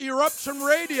Eruption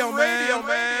Radio, man.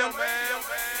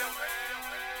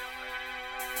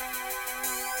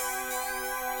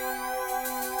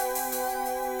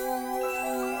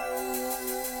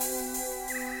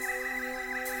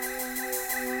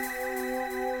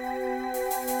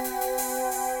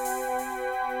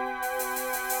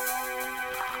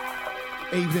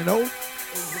 Evening all.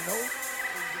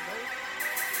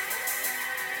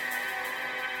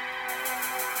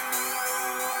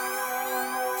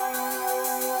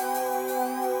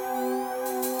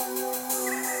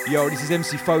 Yo, this is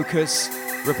MC Focus,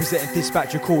 representing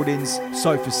Dispatch Recordings,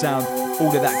 Sofa Sound, all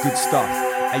of that good stuff.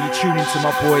 And you tune into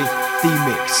my boy,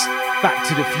 D-Mix. Back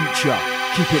to the future.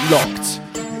 Keep it locked.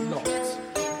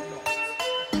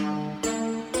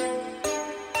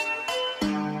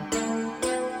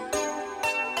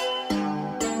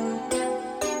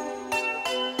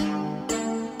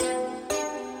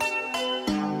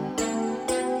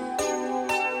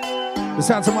 The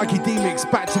sounds of Mikey D-Mix,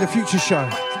 Back to the Future show.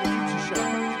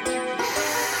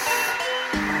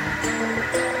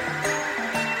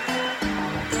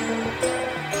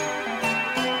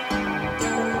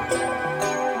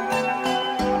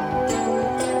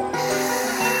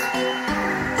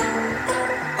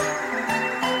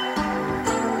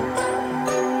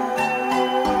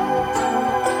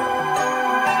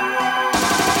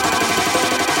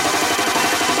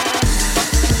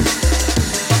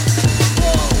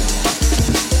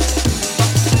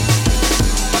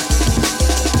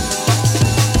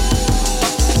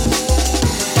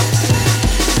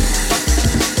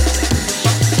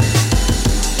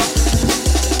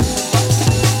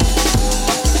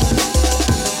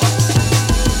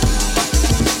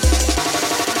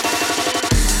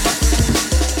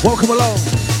 Welcome along.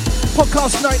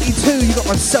 Podcast 92, you got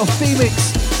myself,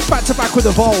 D-Mix, back to back with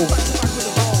Evolve.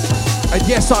 And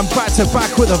yes, I'm back to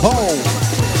back with Evolve.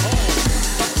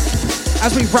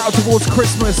 As we rattle towards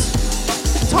Christmas,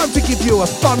 time to give you a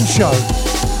fun show.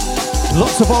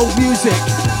 Lots of old music.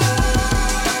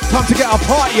 Time to get our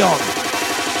party on.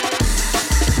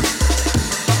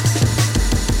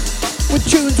 With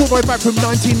tunes all the way back from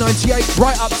 1998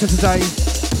 right up to today.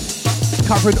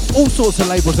 Covering all sorts of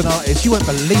labels and artists. You won't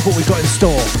believe what we've got in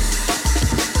store.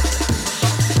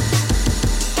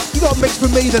 You got a mix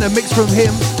from me, then a mix from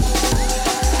him.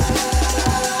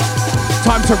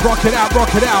 Time to rock it out,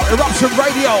 rock it out. Eruption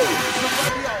Radio.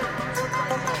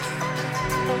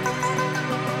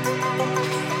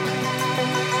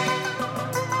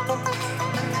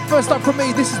 First up from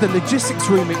me, this is the Logistics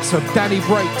remix of Danny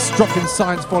Breaks, Dropping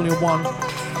Science Volume 1.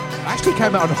 Actually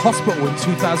came out on Hospital in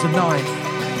 2009.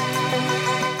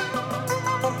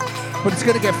 But it's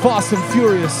going to get fast and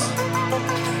furious.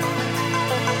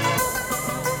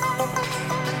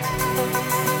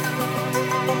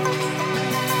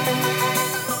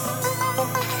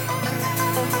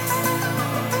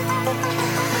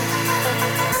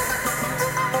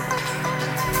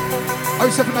 Oh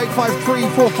 07853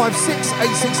 456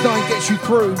 869 gets you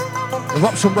through.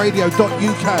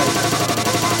 Eruptionradio.uk.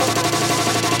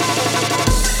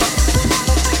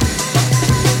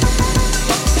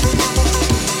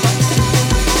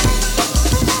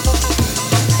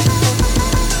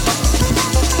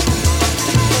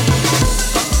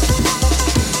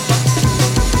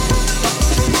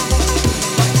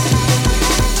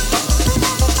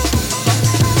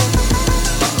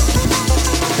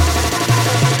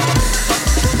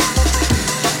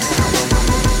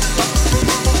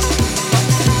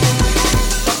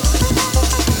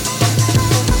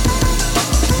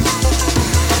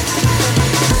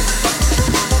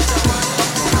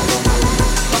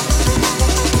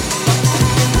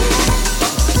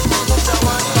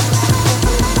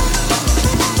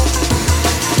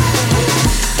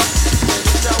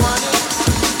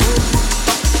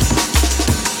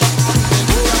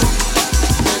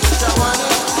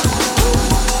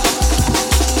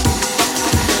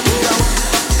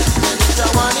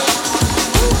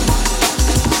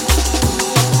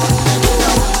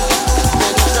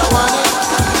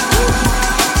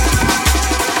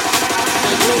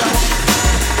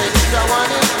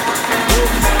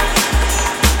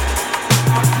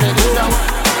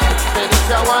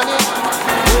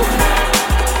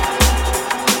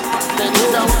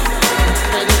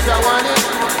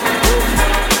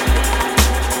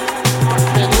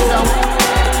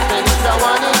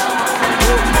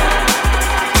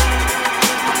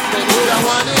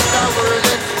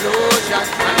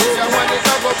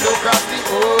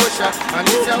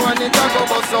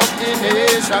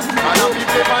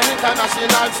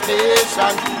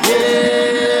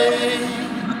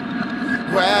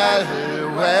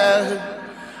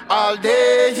 All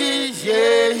day,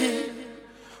 yeah.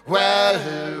 Well,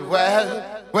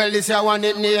 Well, this I want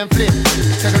it name flip.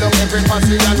 Take a look every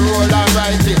passy and roll and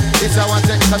write it. This I want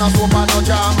section of soap and no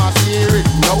drama series.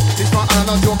 No, this one and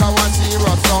no joke, I want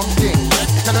serious something.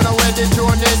 Tell you where the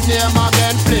tune is name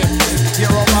again flip.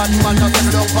 You're a bad man, now take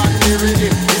a look back me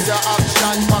rhythm. This your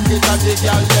action pocket of the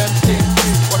girl them thing.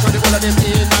 Watch how the whole of them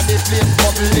in and the place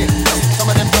bubbling.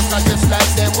 Some of them just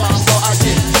like them want go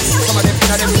again. Some of them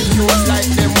in them videos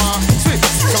like them want switch.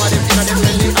 Some of them in them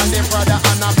belly and them brother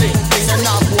and a bling. Thing them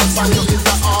now post on you is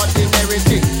the ordinary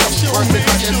thing. Work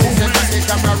because them system that the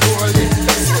camera rolling.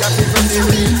 That is when the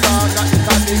real saga is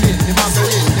coming in. The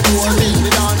muggling, the bowling,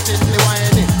 the dancing, the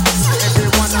whining. Every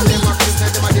one of them actually say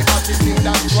them are the hottest thing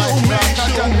that's why.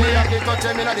 Rasta me and they touch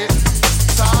them in the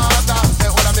saga. Say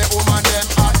all of the woman them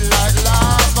hot like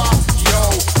lava. Yo,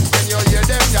 when you hear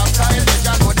them your style, they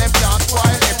can know them can't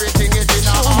spoil. Everything is in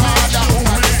a order.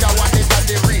 And if you want it at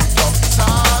the real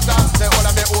saga. Say all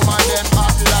of the woman them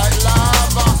hot like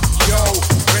lava. Yo,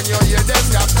 when you hear them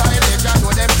your style, they can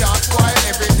know them can't spoil.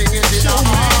 Everything is in a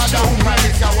order. And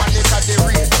if you want it at the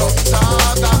real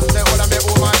saga. Say all of the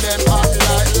woman them hot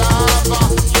like lava.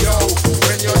 Yo,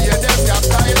 when you hear them your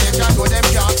style, they can know them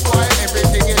can't spoil.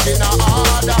 Everything is in a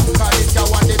order. And if you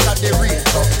want it at the real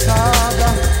saga.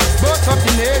 Both of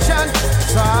the nation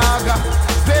saga.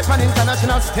 Vape an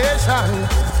international station.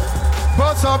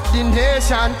 Both of the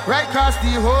nation right across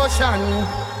the ocean.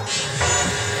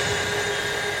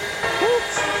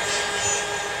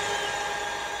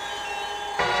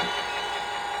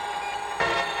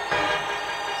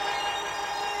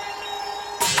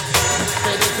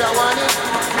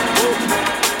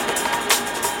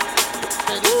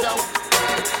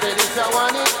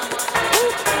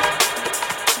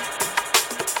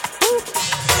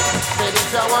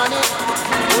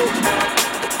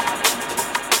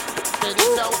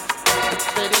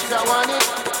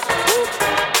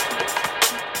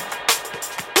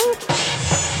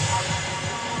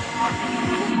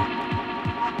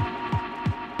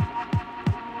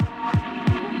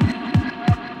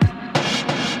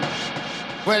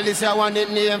 Well, this I want it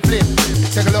name flip.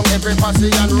 Take a look every passy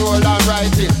and roll and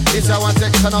write it. This I want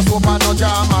section of soap and no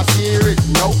drama series.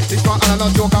 No, this one and no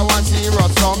joke, I want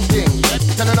serious something.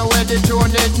 Tell you where the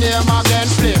tune is name again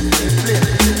flip. Flip,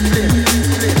 flip, flip,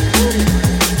 flip.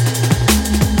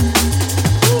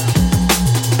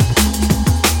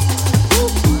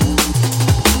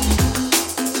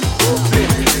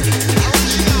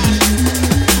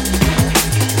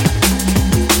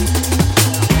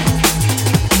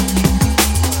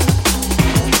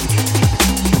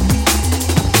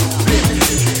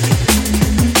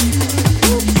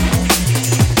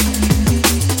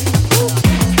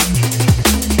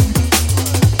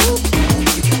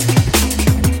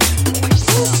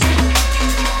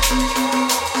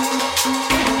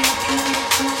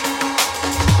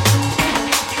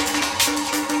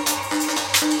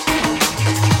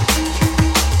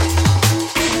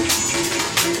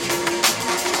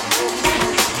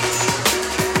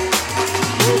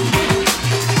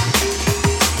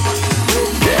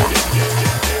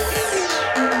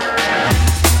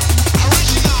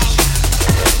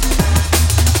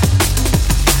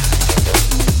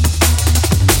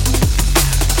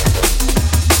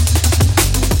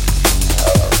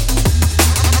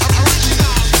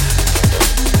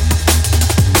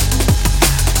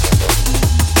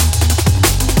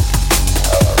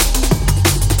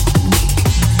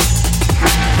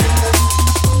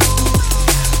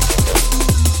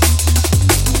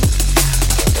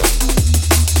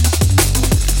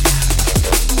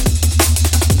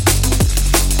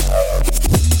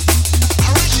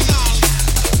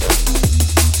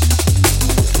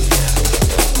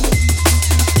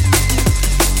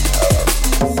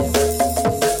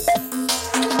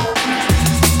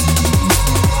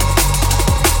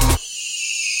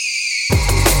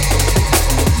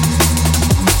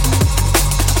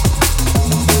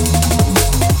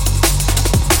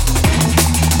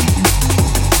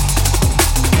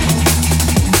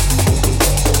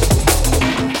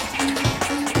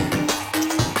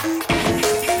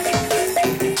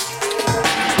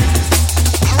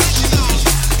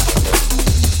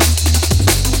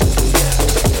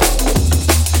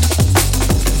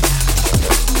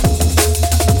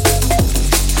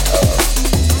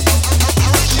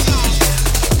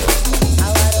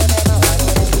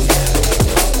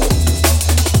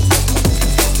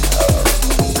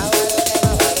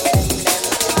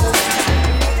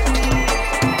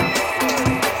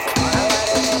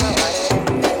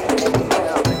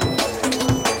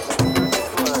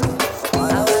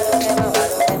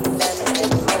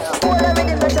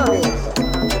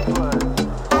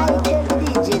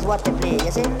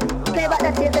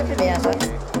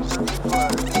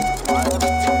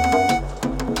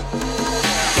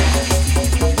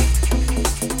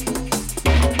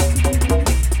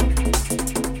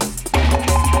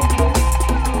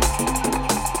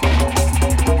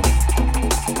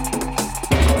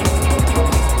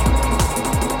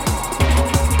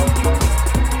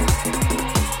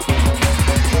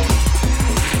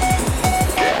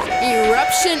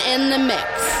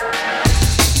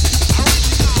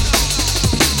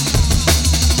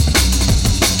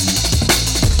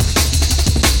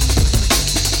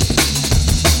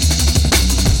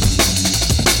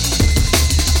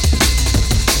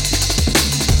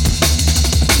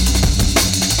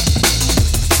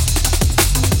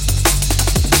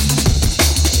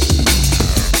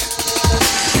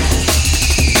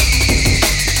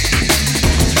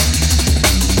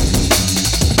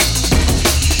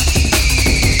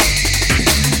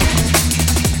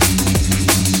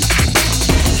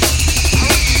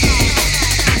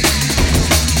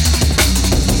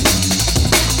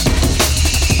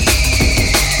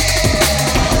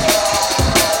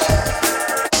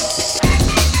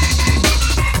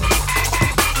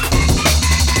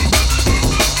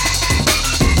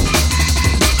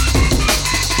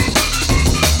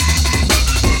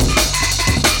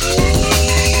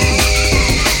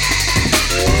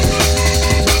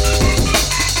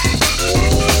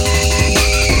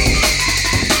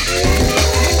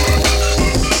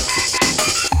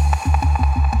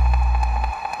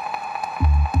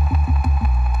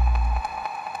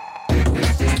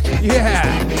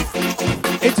 Yeah.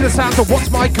 Into the sounds of What's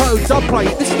My Code,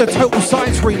 Dubplate. This is the Total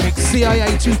Science remix,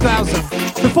 CIA 2000.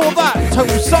 Before that,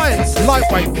 Total Science,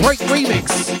 Lightweight, great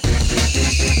remix.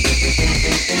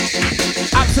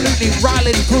 Absolutely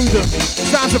rattling through them.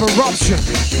 Sounds of Eruption.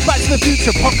 Back to the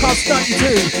Future, Podcast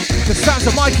 92. The sounds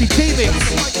of Mikey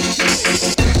D-Mix.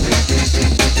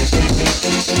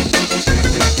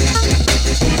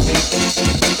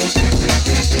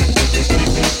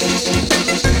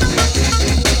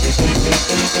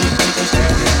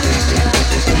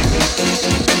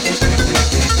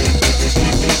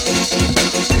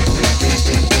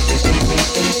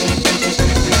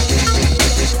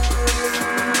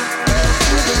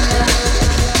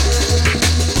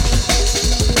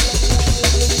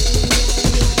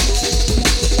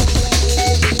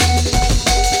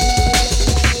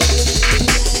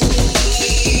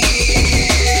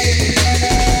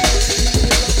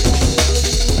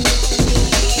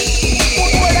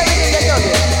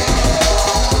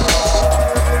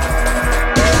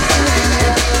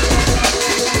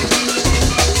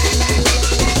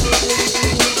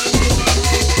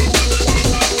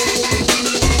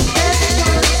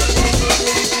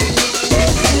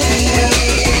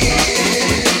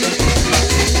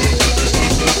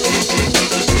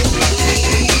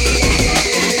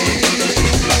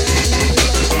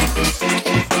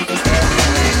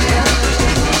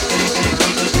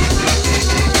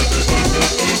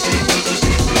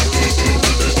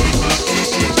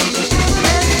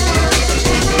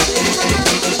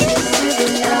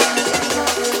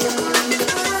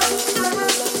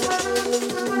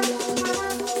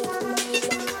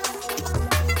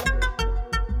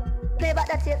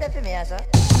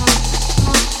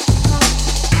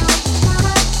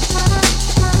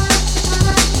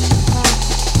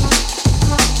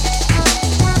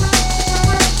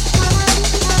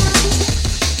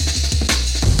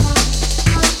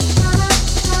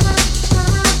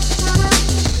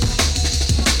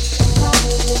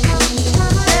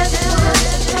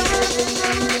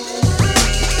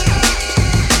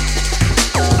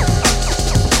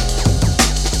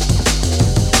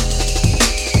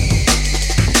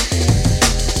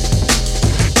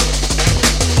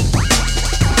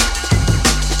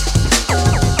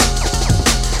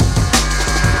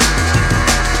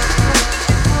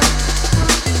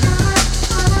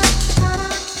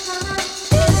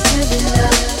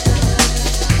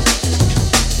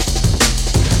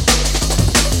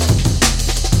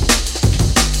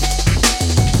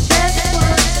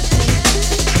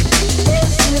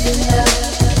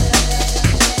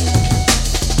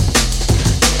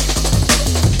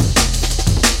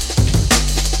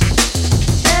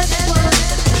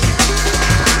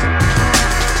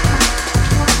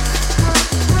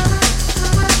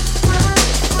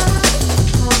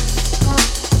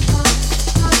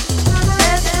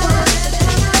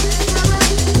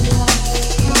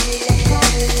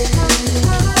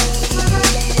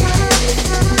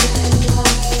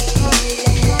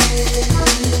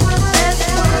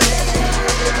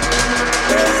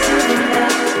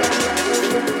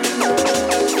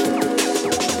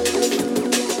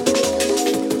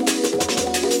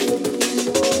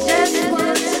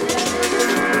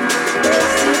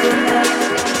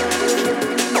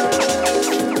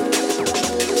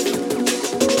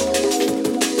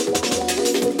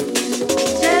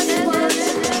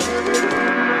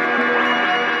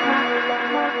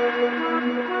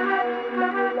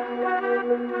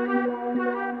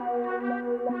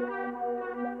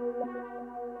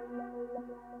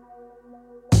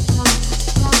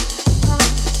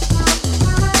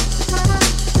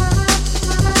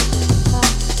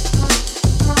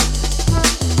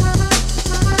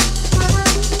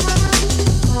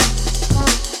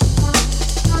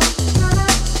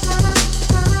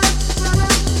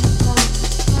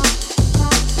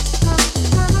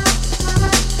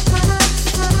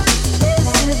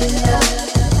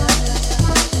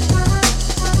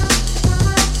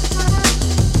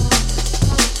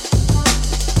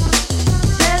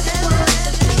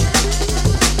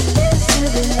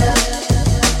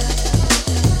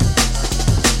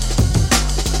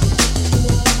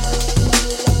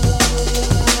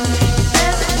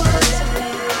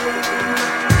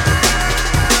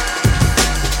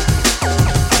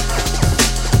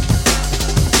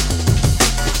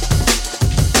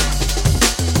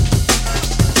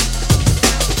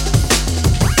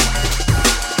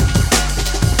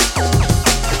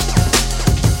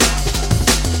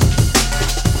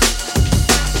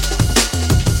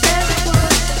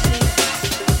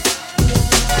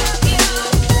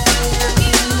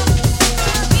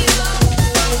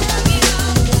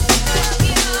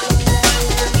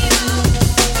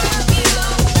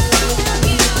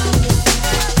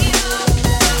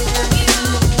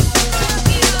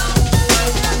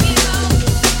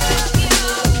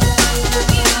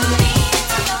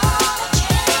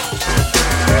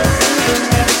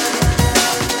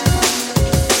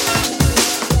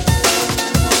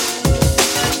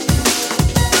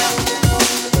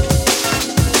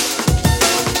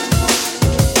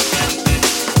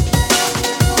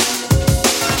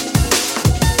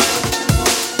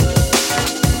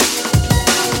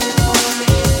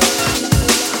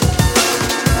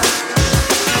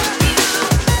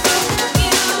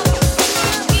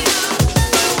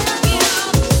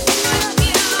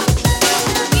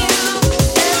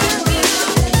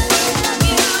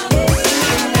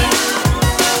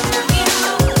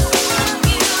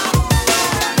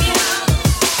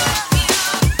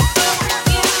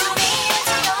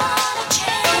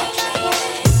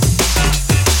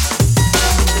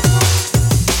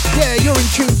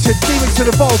 Listen, D-Mix and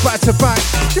Evolve back to back.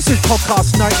 This is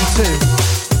podcast 92.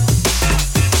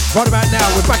 Right about now,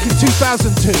 we're back in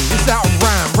 2002. This is out on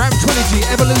Ram Trilogy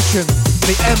Evolution,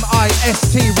 the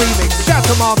MIST remix. Shout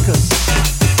to Marcus.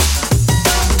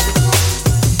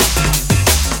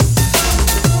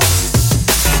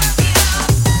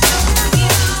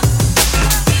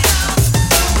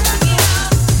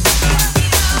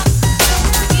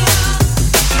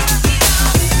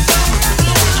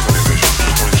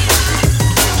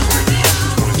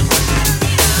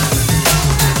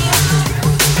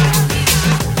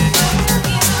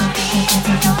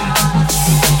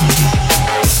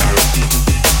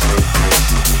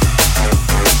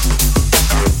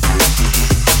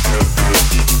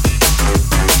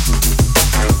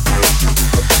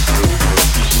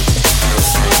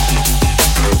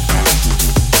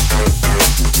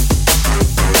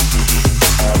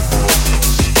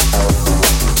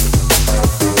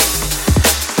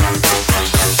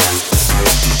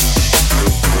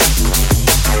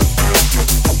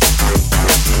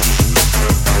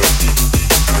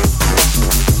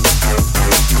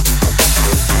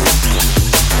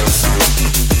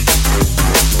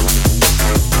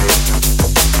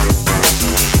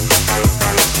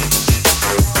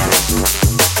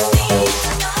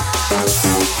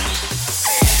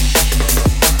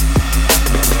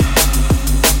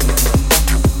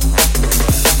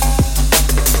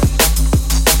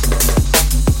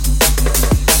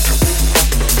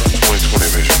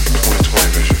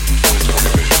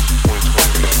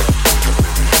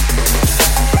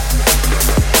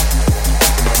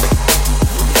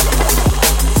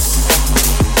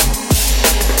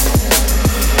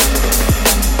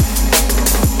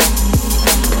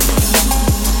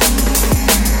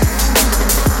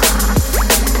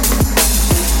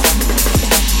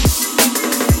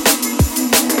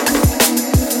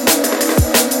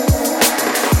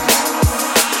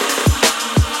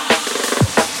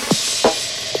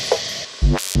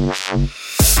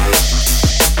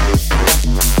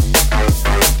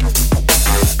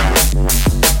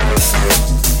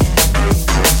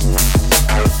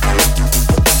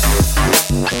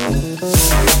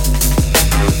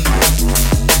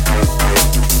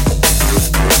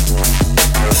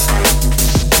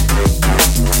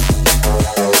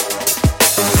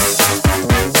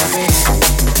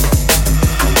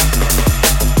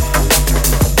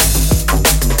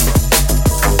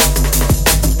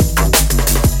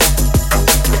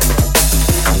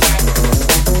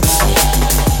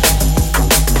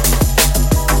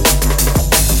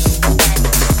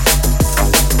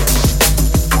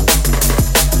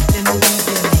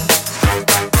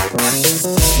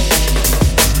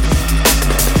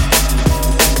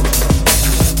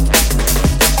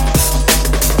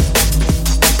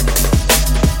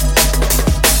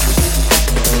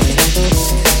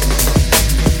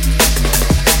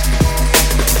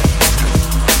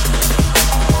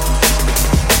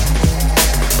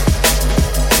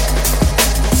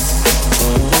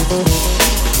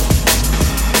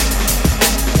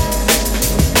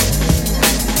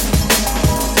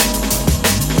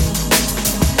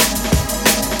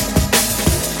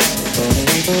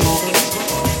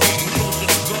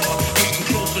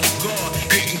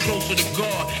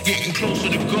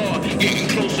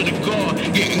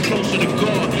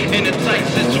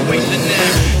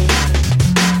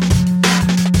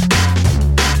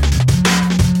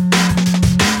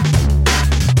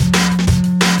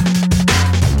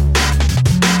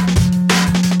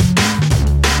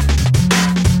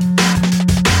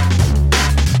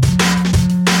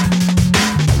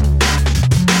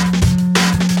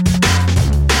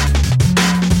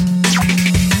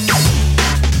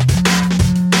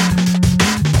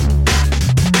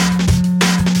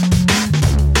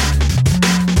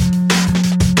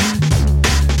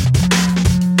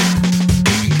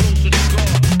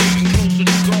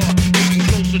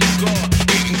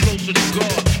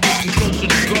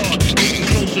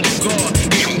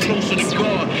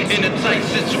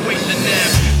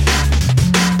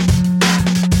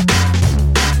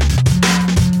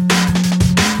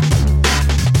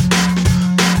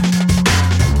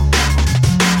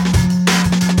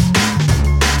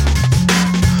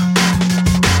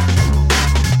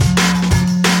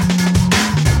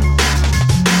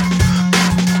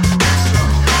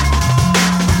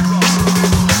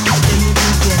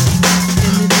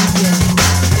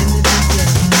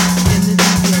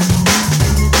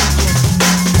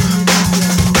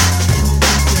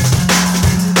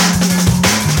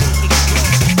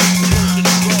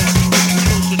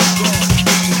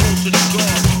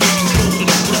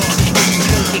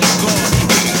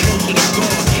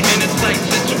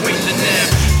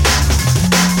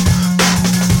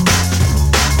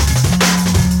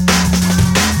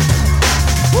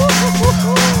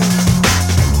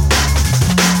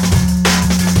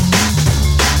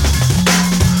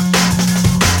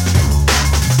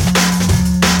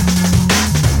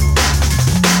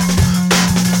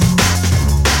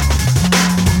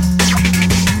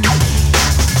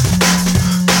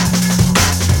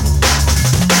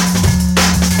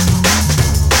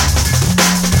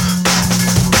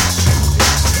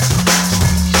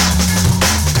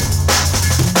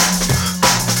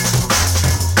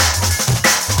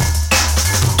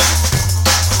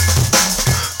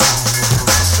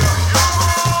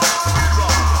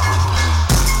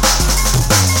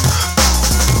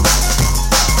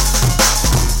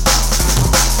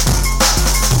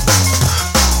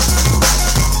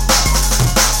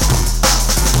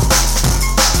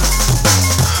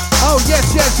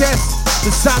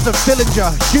 Sounds of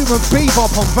Dillinger, Human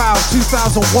Bebop on Valve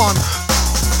 2001.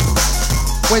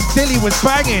 When Dilly was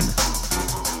banging.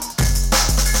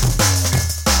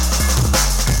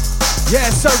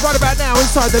 Yeah, so right about now,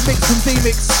 inside the Mix and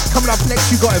D-Mix, coming up next,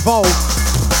 you got Evolve.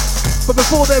 But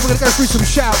before then, we're going to go through some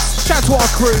shouts. Shout to our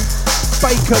crew,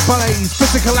 Baker, Blaze,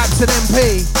 Physical Labs and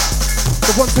MP.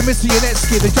 The one to Mr.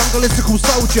 Yanetsky, the Jungleistical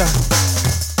Soldier.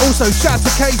 Also, shout to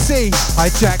KC,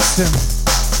 hi Jackson.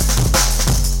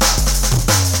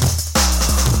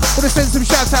 Want to send some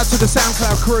shouts out to the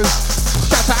SoundCloud crew.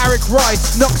 Shout to Eric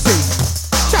Rice, Noxy.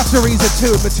 Shout to Reza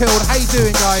 2 and Matilda. How you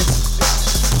doing, guys?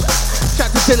 Shout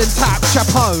to Dylan Tap,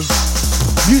 Chapeau.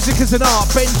 Music is an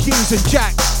Art, Ben Hughes and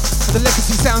Jack, and the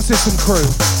Legacy Sound System crew.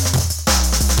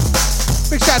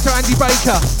 Big shout to Andy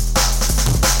Baker.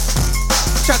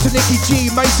 Shout to Nicky G,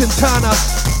 Mason Turner.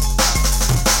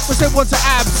 We'll send one to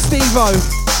Ab, Steve-O.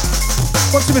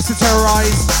 One to Mr.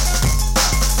 Terrorize.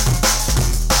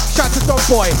 Shout to Dog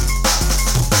Boy.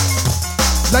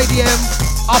 Lady M,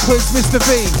 Uppers, Mr.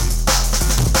 V.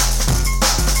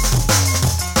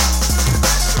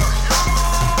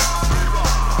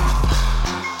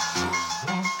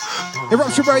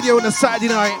 Eruption Radio on a Saturday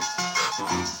night.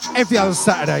 Every other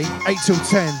Saturday, 8 till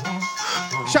 10.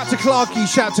 Shout to Clarky,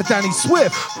 shout to Danny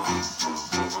Swift.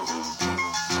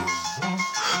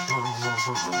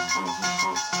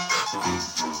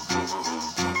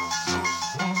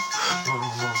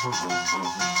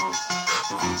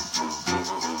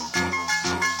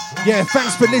 Yeah,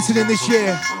 thanks for listening this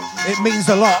year. It means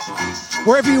a lot.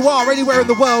 Wherever you are, anywhere in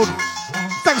the world,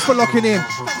 thanks for locking in.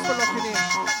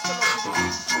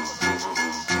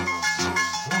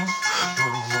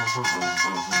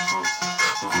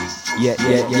 Yeah.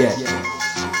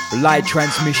 Live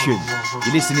transmission.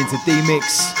 You're listening to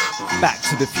D-Mix, Back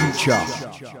to the Future.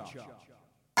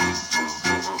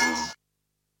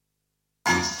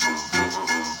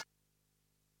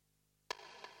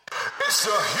 It's a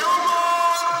human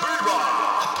bebop.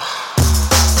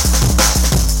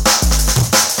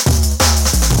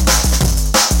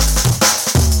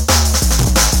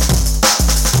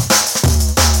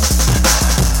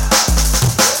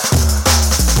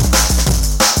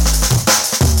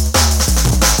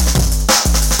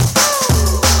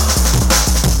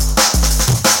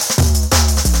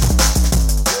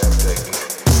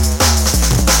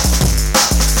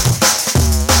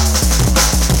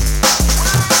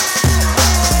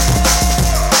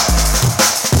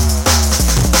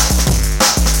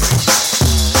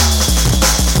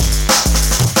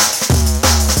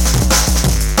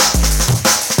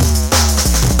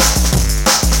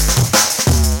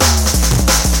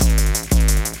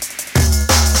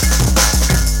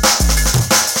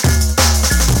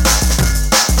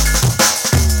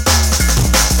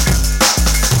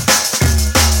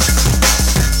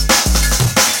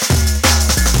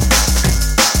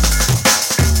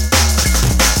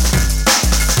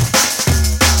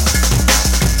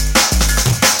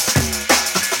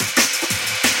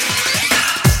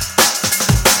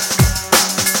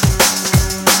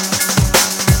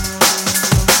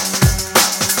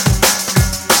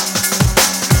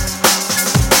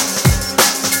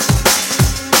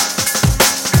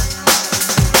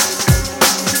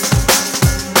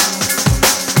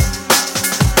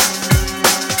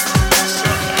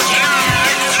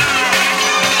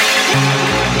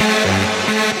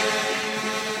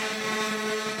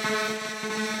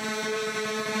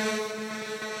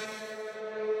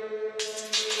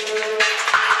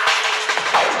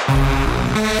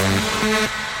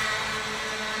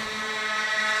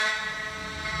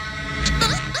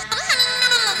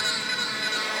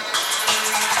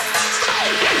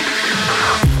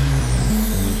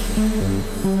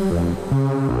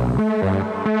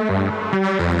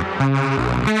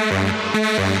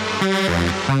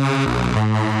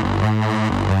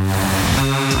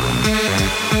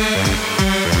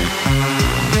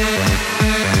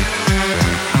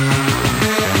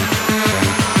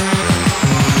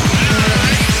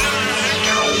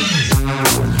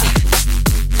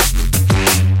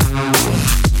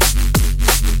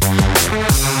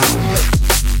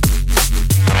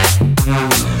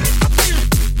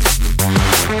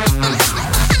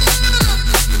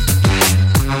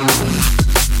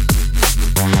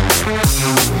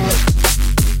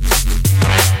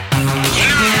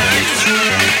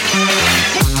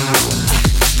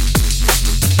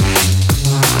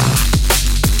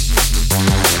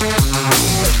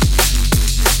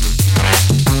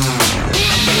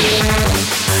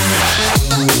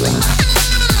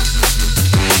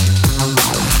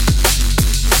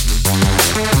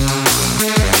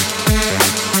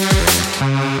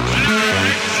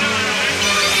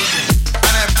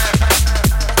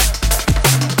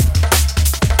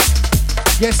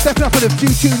 in a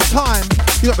few tunes time,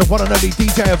 you got the one and only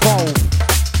DJ Evolve.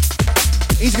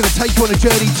 He's going to take you on a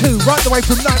journey too, right the way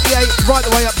from 98, right the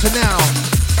way up to now.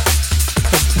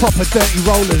 Some proper dirty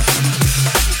rollers.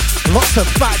 Lots of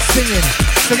fat singing.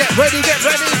 So get ready, get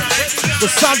ready. The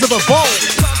sounds of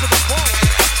Evolve.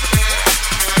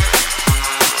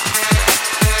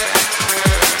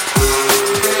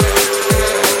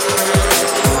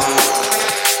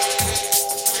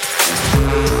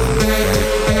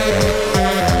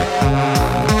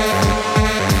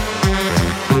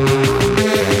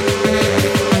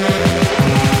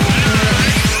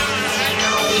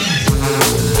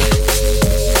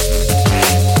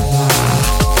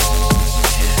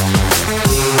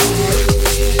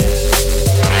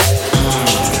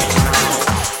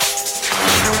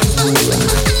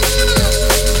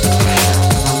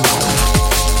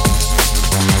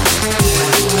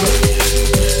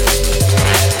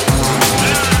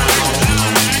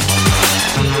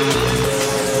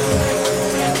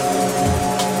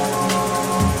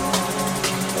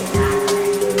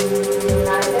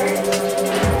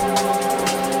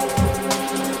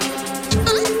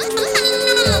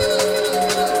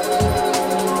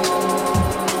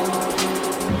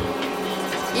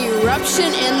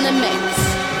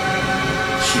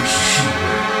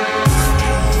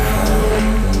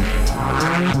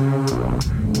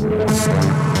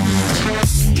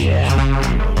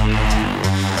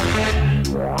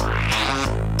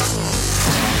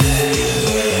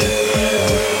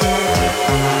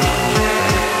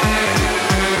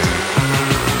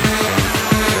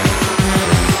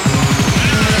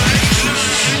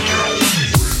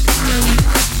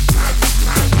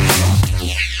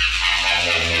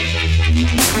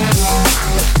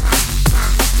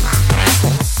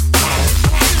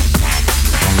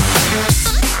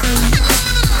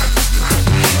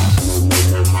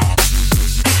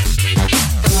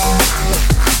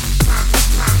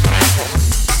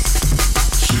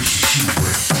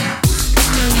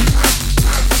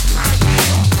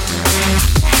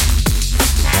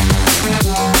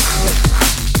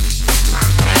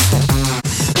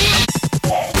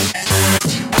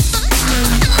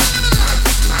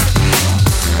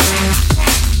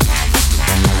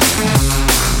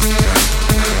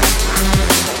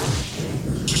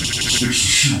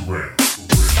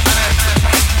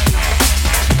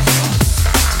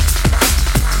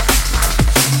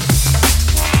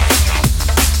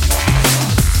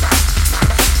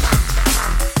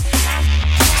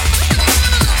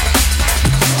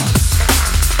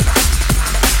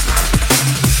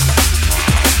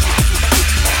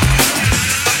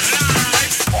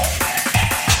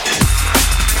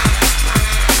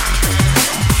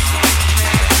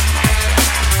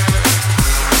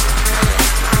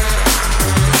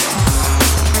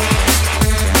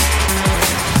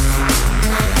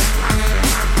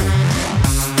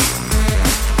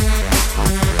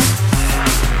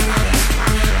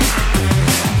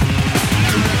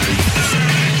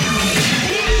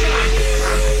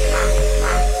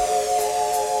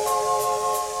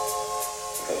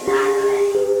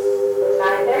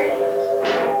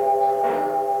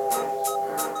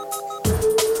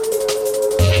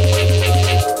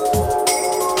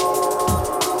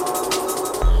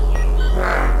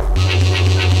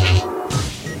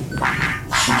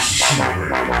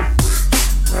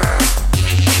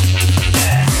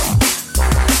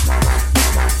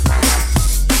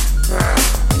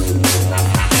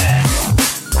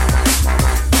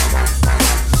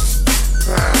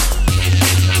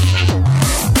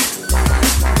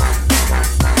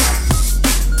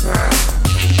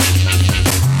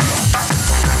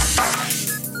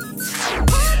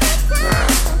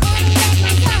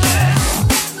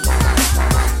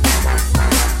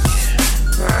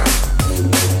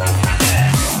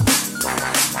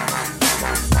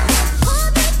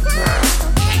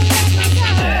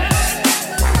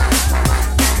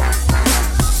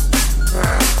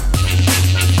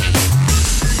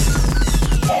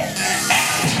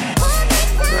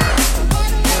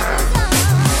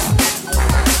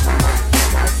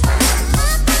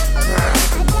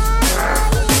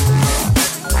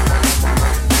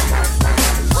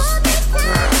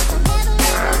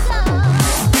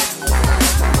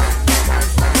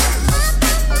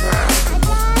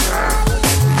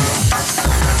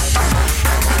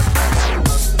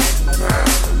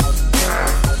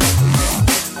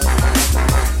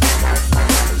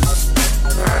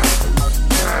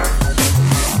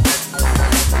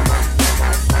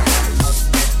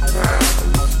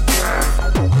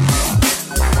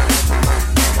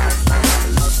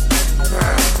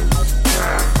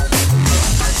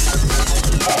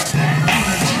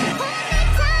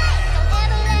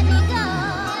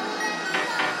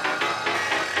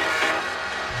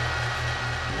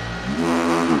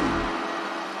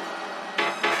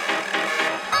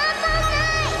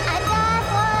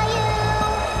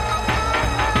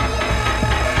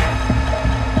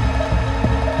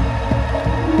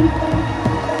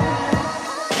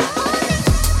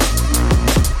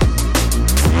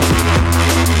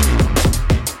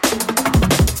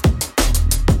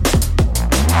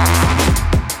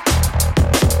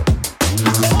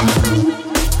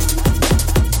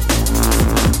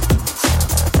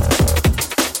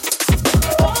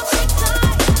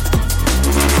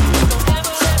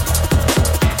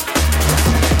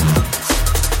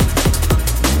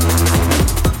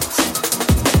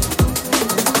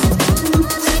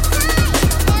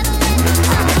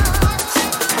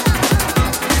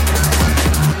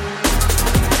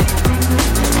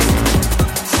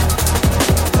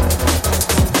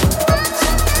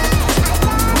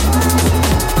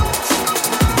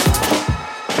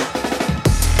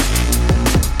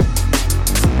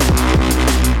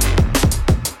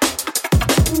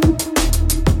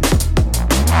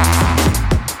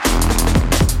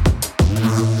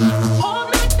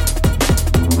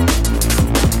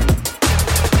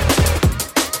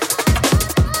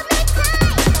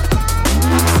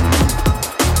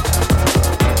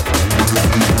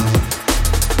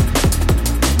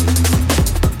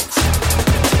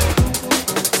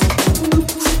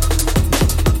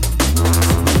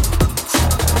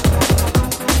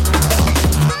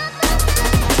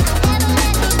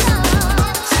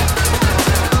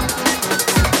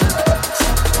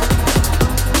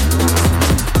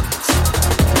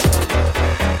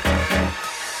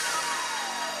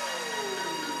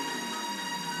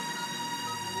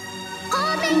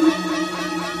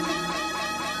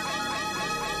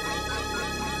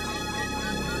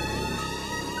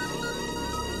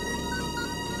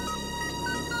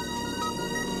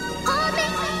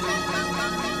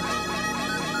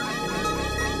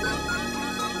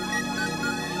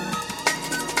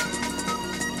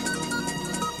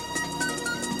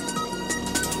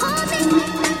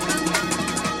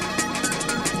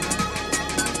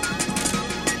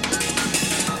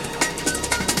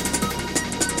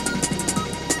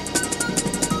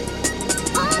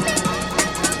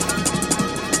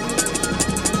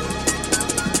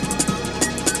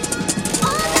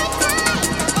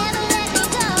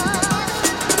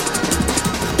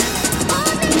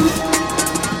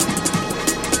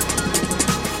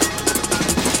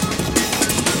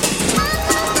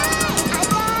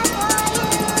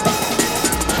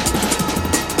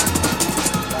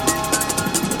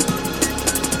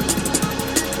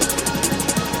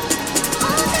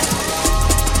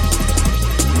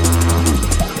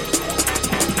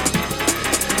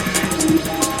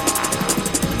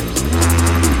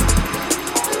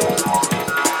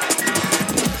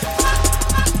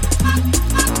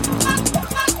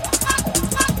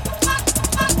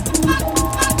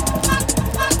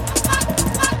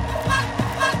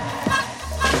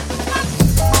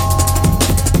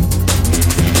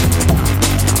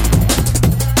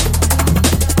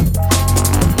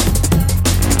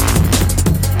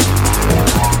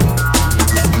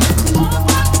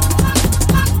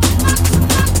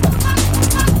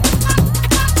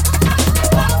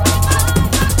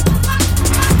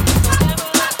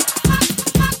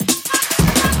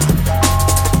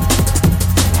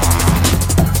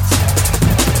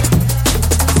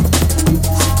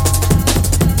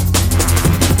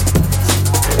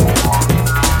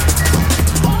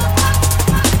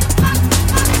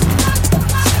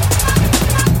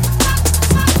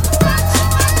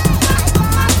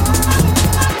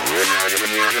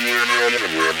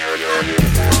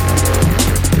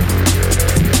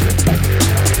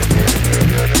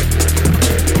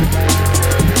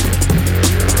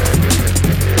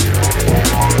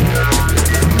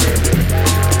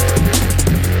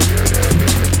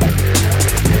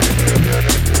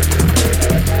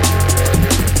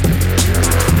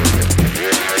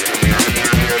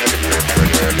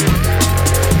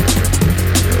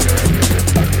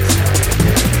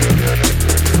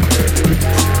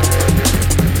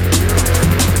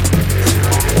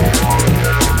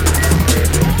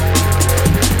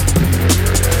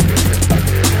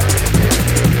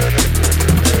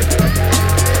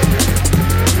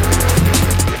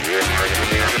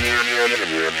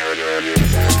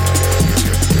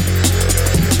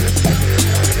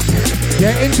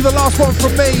 Yeah, into the last one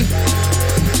from me.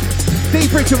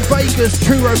 Deep Bridge and Vegas,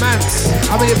 True Romance.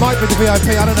 I mean, it might be the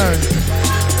VIP, I don't know.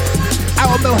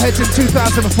 Out on Millheads in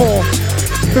 2004.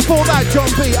 Before that, John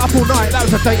B, Up All Night. That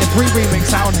was a Data 3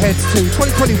 remix out on Heads 2,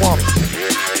 2021.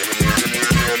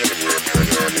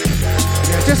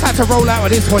 Yeah, just had to roll out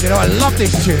with this one, you know. I love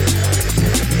this tune.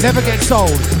 Never gets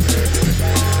old.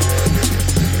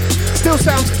 Still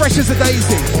sounds fresh as a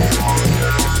daisy.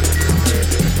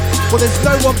 Well, there's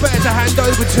no one better to hand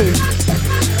over to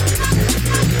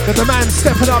than the man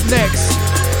stepping up next.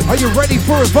 Are you ready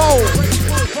for Evolve?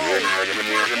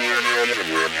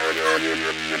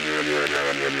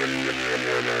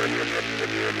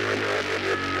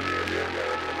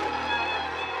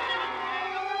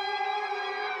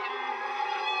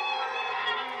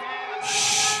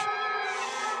 Shh.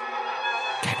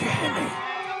 Can you hear me?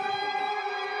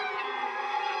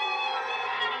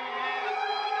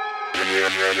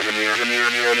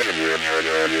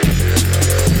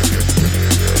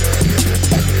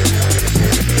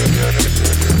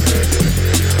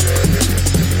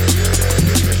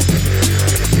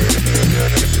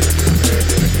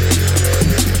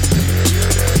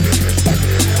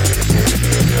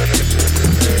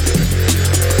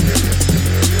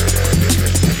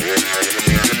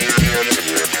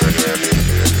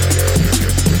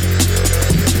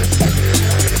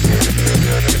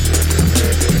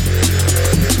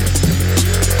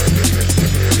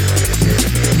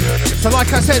 So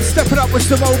like I said, stepping up with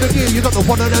some older new, you got the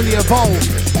one and only Evolve.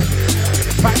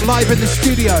 Back live in the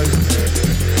studio.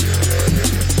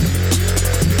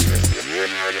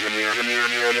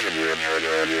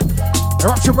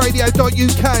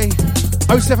 EruptionRadio.uk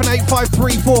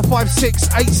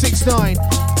 07853456869.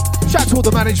 Shout out to all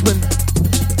the management.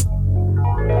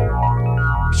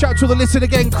 Shout out to all the Listen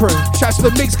Again crew. Shout out to the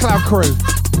Mixcloud crew.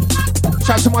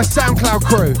 Shout out to my SoundCloud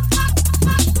crew.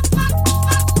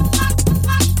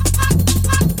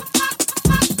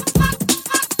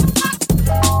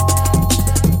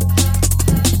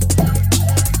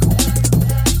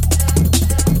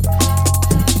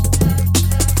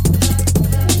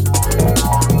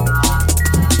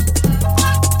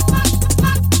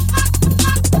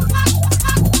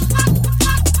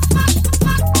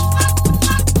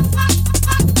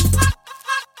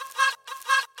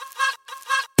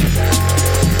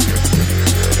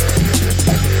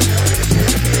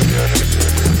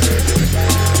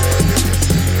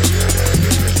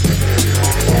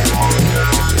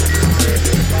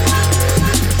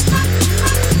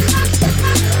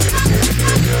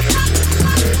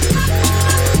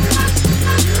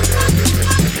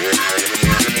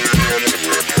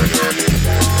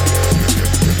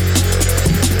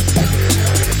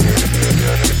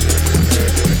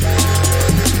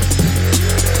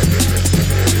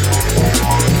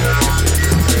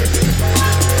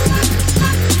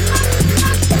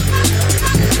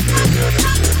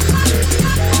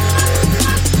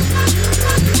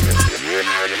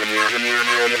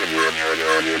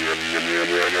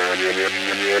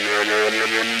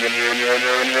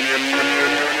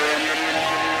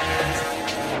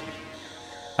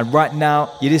 And right now,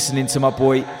 you're listening to my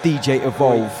boy DJ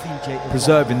Evolve,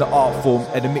 preserving the art form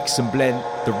and the mix and blend,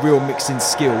 the real mixing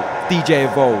skill. DJ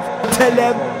Evolve, tell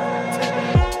them.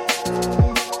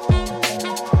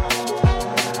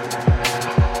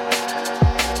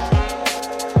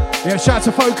 Yeah, shout out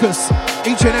to Focus,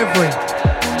 each and every.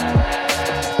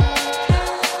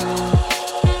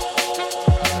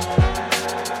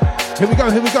 Here we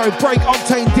go, Break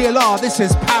Octane DLR, this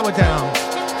is Power Down.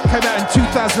 Came out in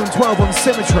 2012 on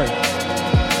Symmetry.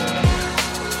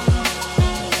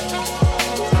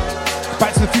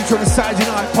 Back to the Future on a Saturday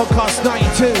night, podcast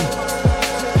 92.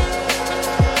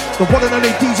 The one and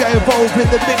only DJ Evolve in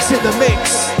the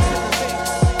mix.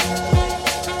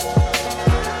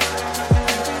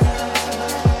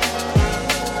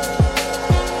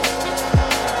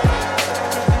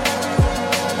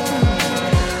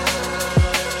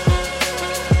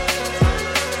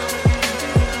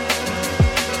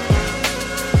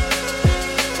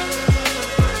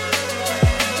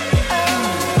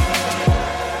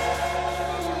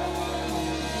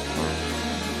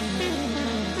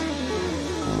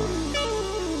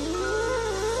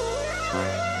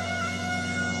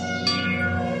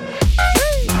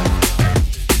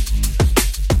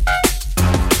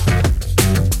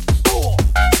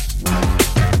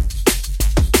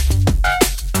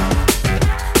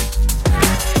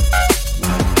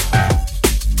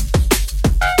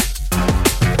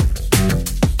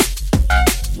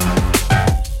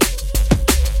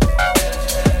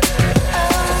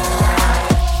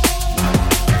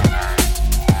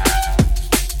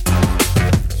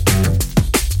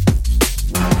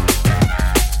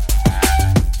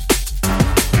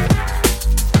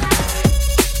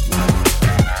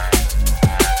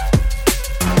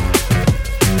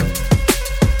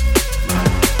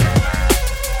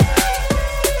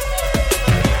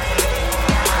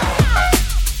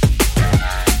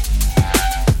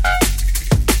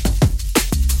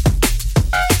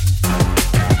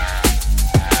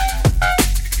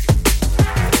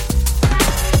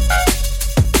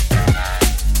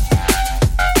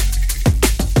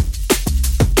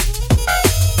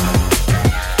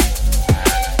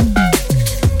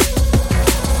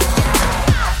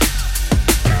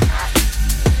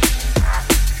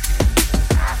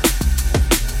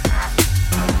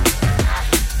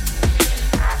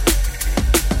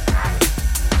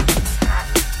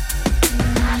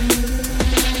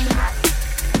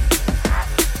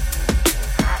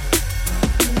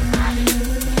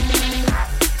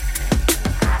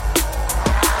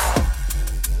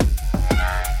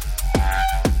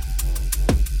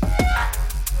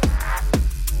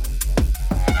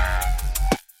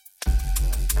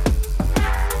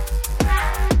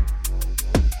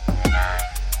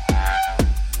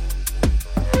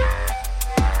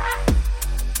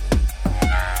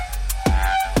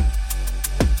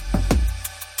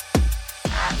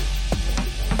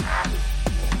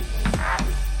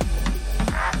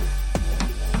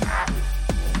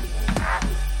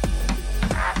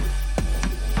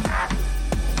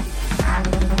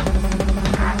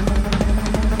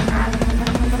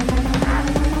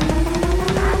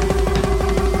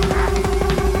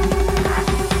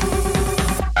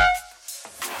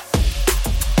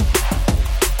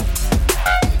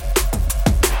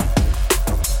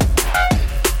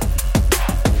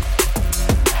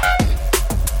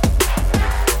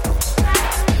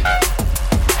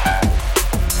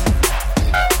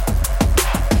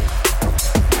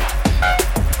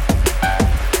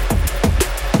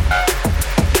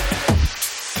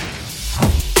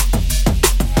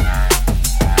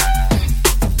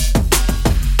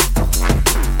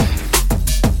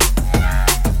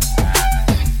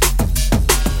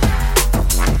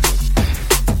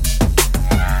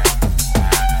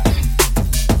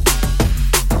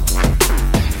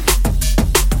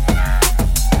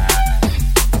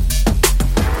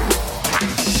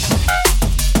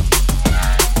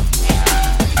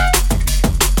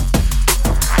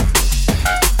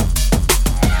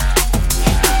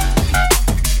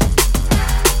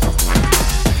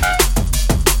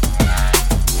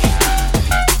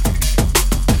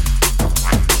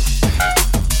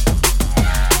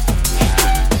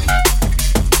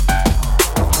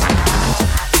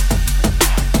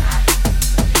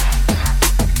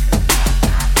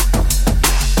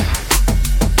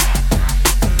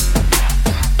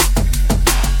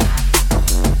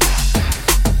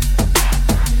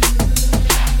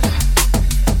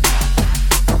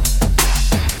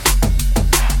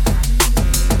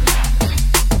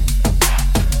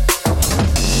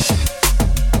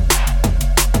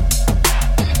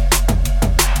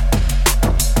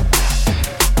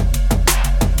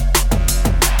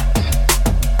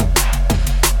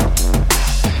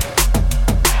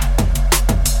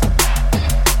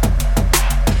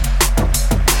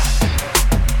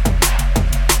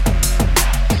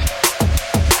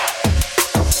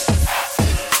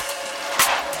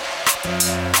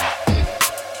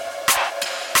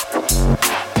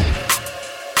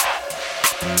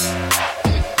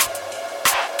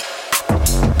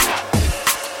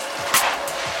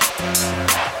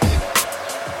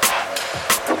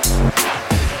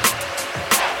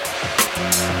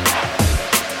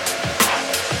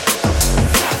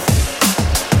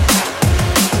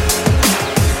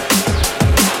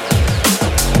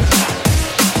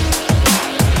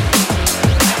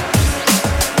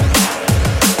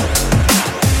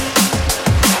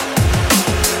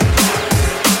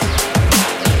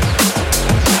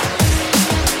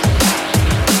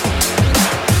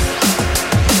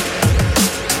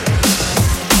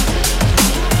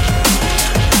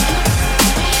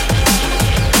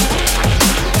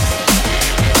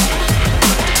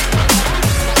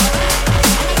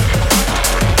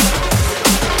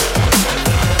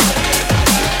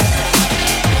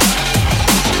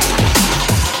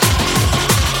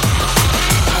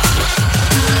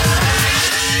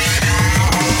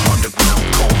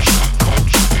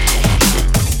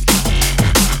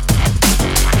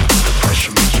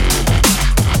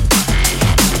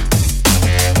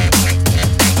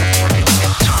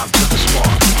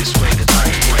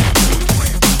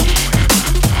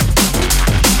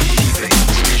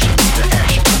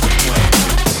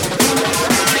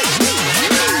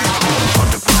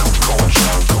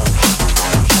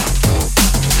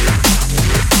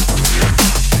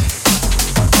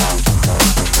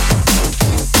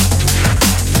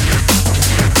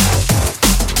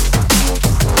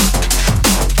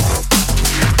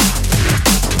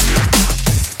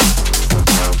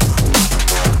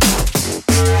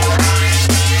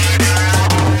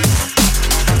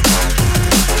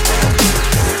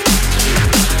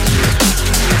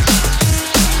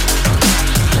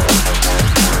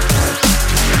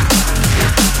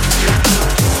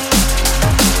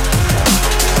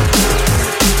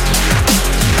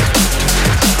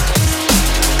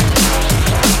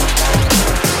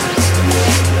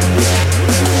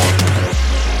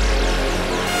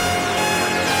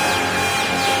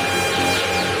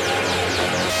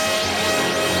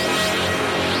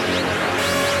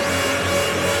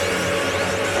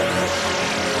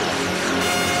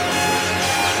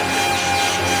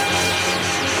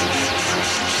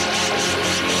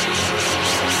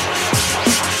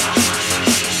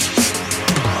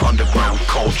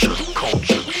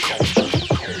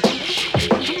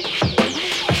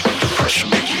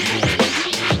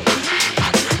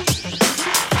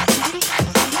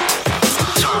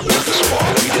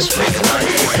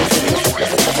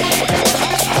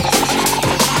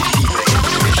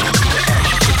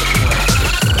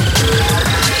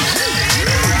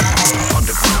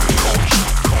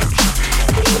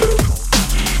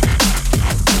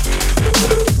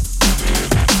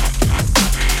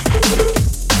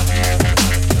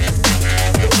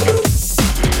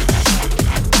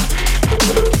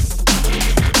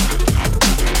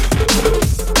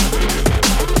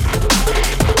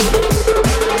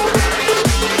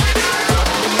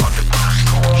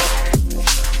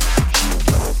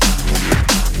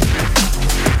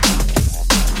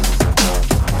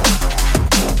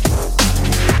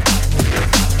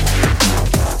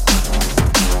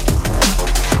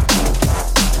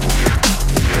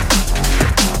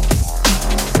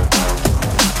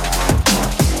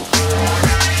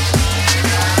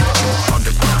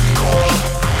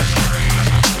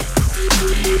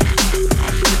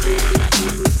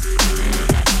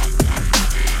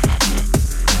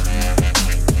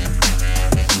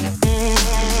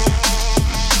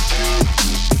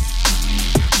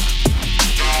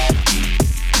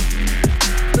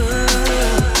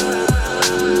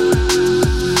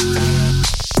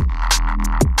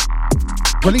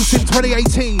 Released in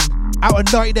 2018, out in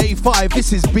 1985.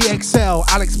 This is BXL,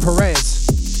 Alex Perez.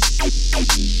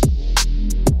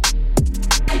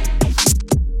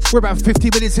 We're about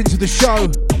 50 minutes into the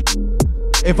show.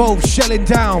 Evolve shelling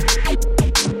down.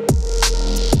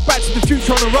 Back to the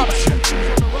Future on Eruption.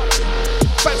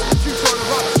 Back to the Future on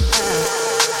Eruption.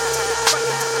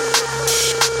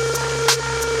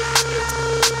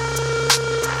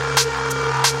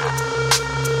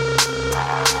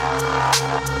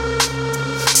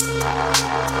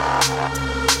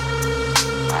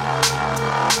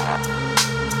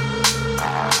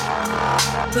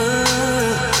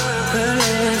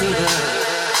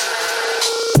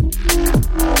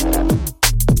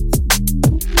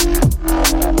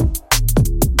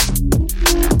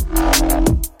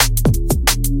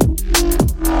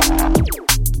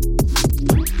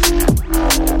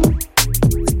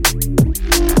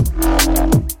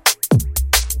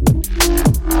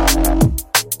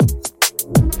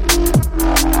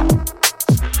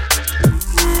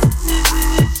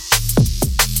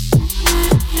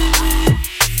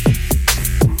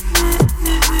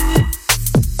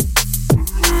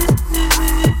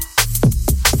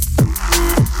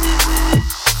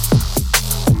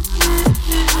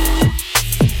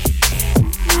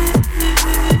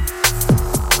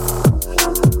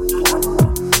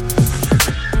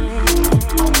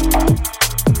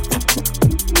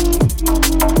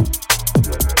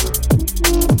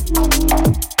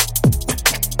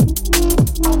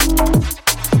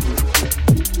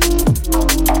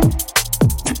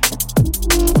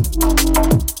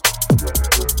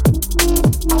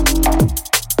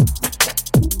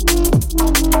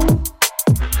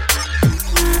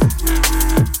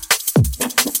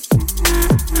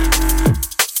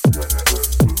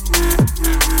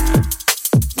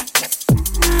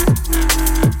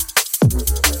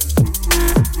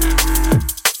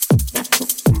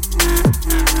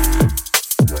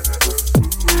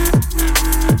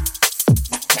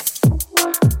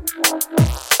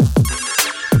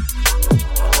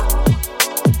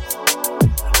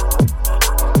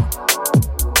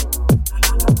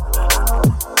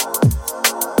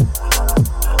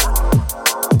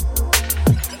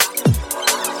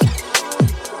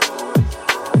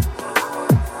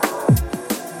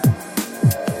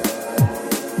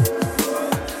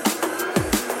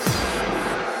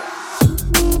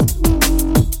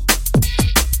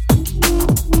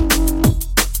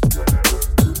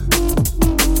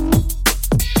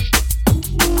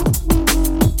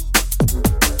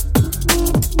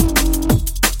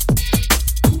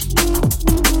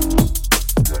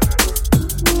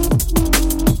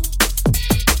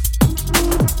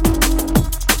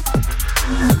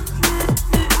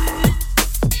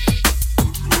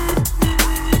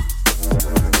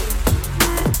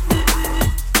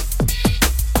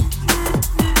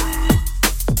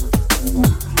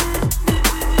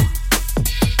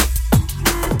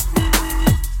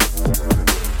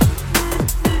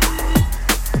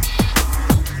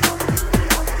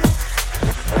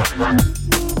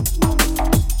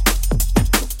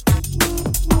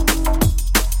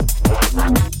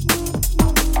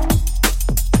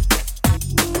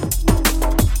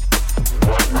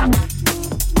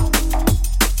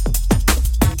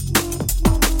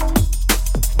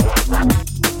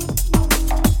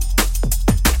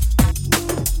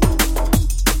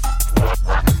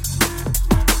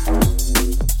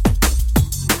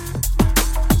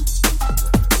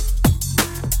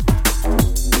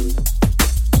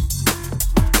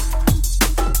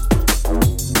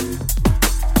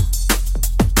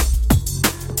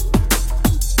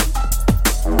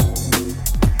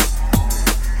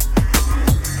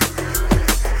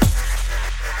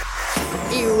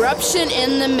 Eruption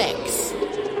in the mix.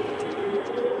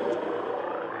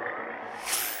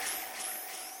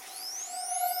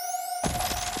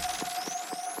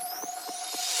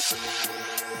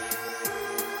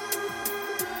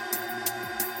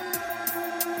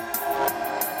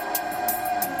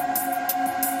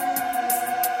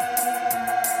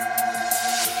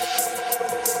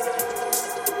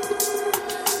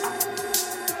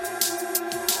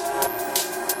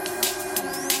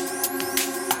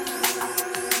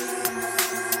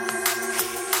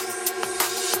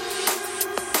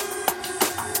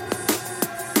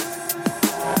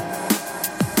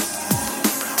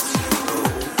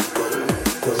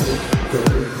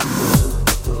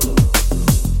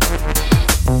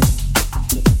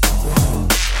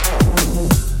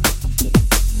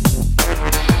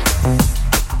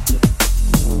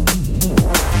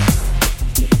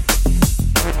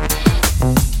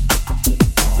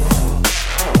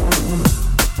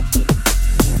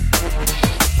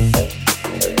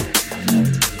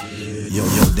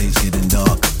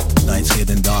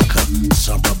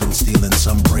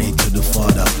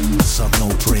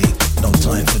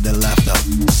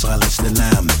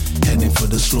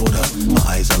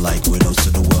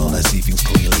 world, I see things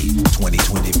clearly.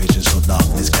 20/20 vision, so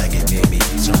darkness can't get near me.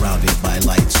 Surrounded by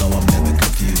light, so I'm never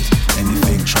confused.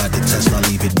 Anything tried to test, I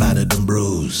leave it battered and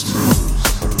bruised.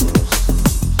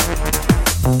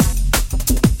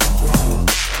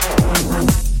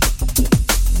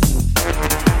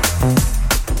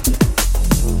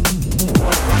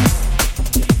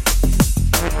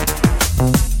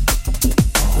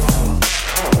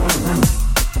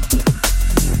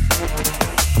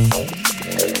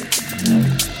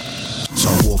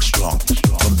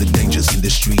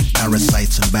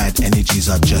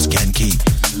 I just can't keep.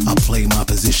 I play my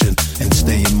position and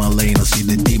stay in my lane. I see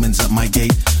the demons at my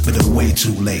gate, but they're way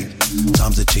too late.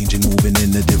 Times are changing, moving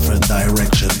in a different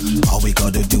direction. All we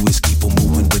gotta do is keep on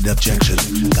moving with objection.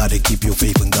 Gotta keep your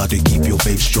faith and gotta keep your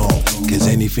faith strong. Cause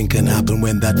anything can happen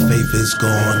when that faith is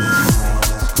gone.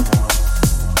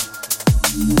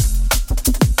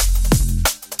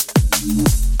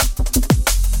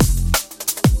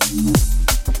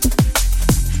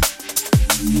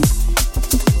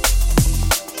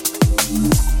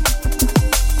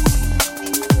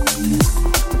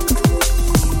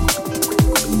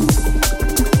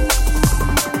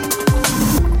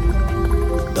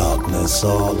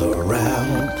 All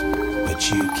around, but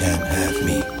you can't have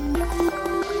me.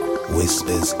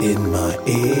 Whispers in my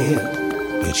ear,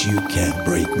 but you can't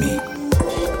break me.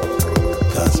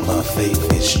 Cause my faith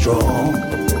is strong,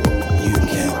 you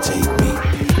can't take me.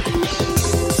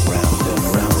 Round and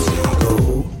round we go,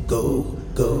 go,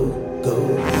 go, go.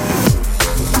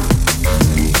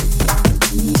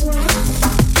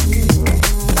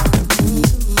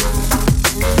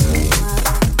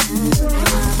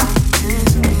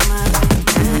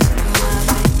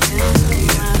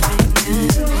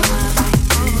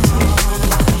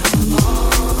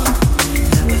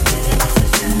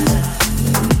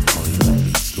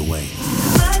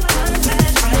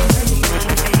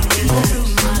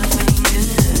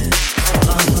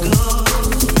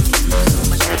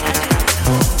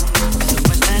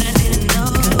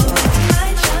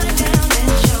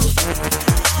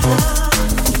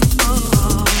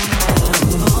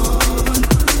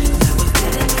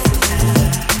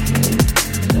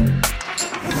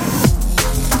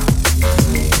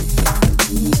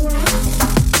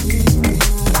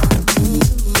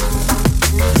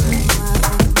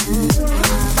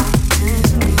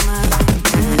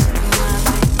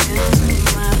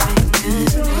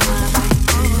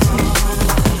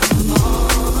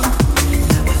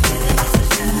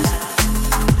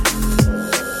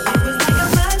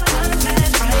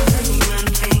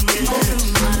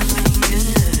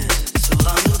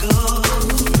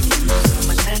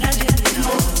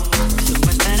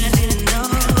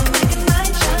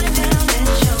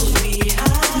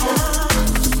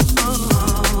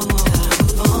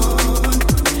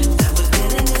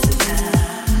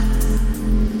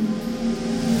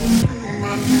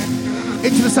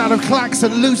 Clax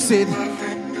and Lucid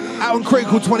out on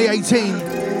Critical 2018.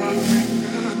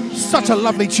 Such a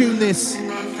lovely tune this.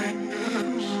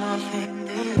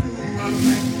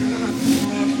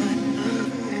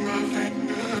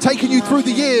 Taking you through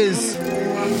the years.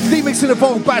 D-Mix and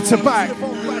Evolve back to back.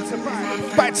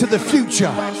 Back to the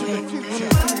future.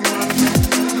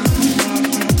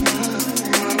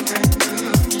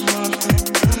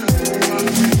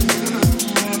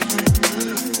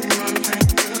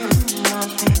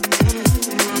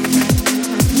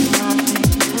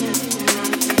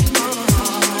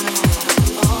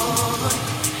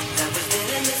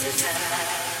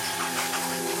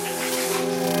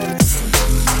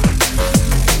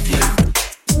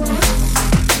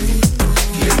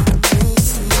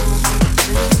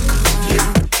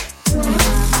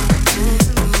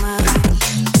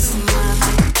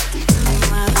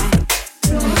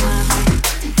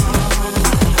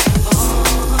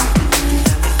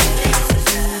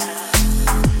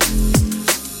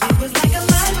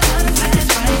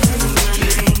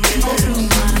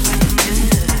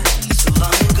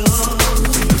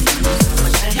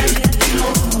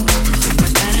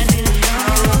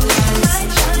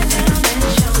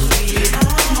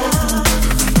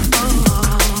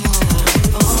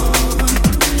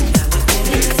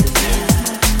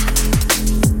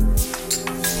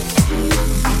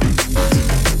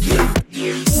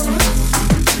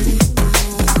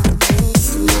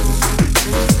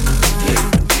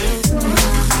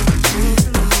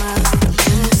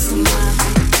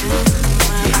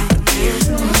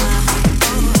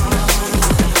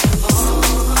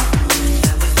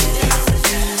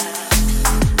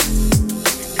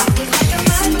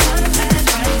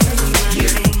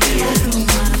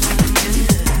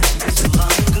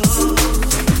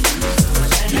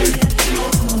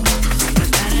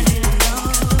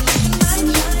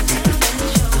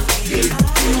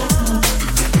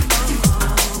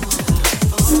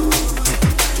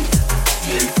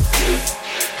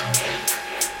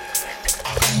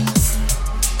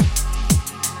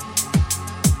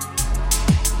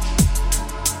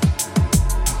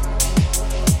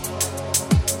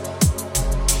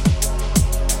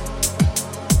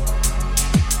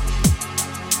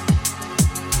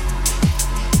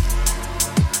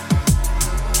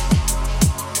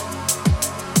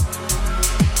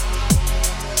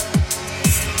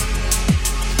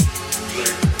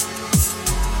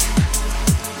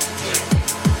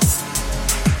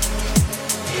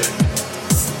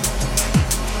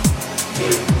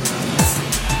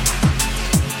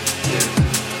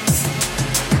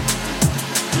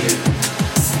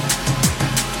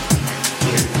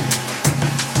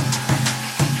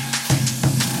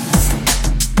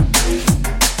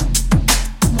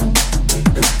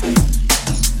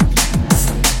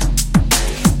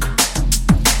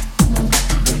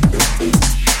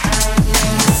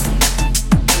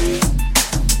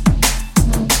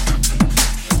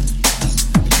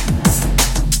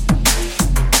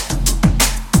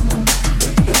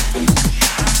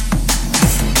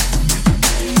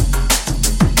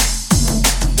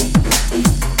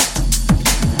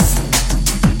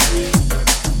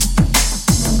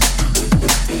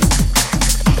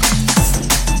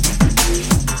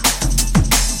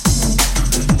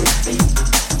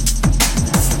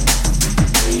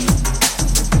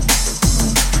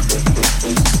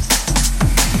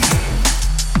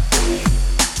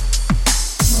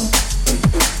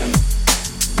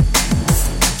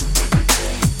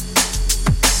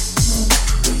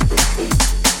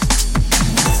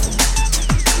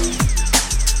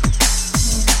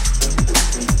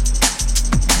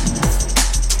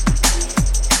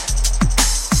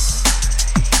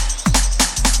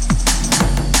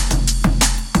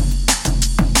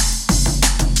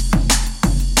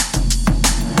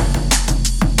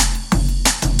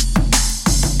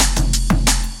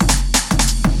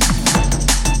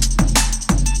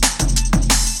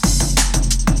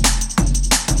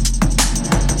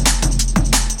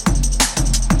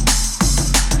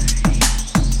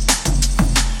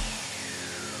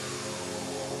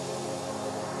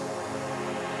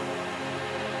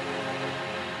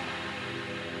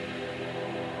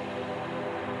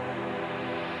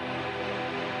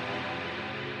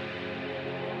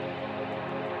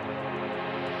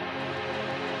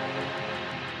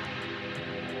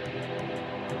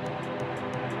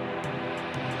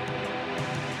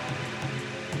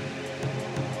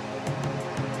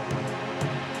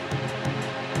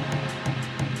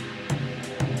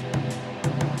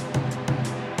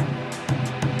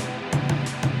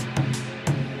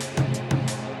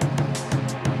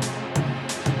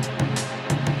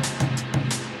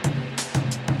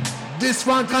 This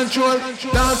one control,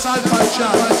 dance and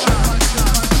culture.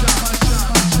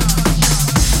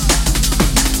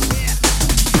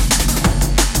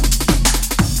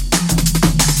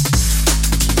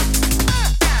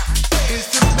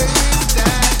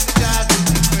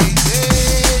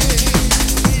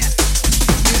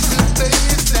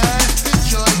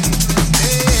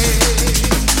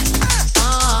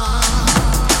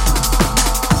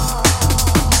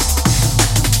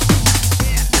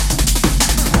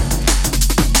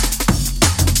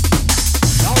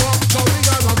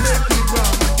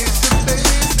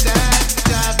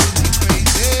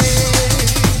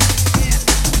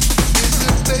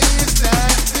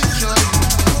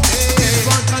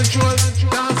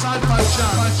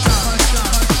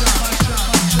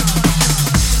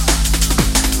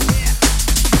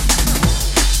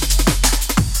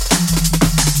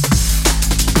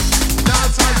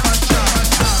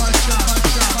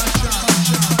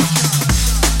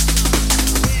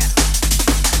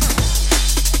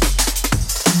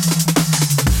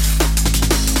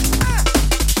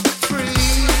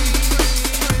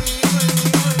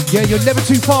 Yeah, you're never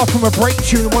too far from a break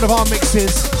tune in one of our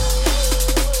mixes.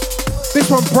 This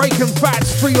one, Break and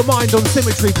Fats, Free Your Mind on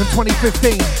Symmetry from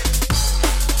 2015.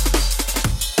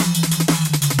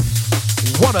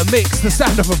 What a mix, the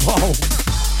sound of a bowl.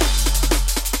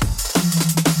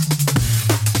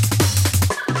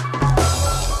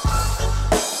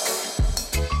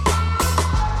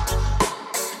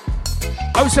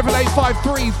 Oh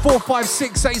 07853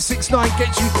 456 869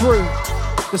 gets you through.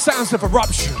 The sounds of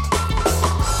Eruption.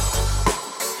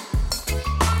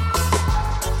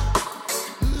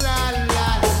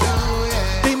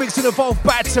 And evolve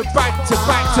back to the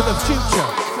future.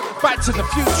 Back to the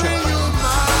future.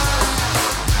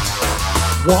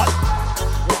 What?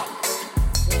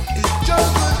 It's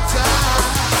jungle time.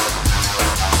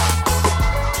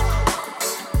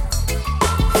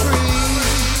 Free.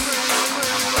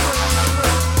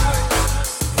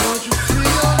 Won't you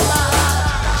free your mind?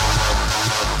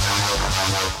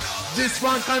 This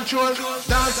one control,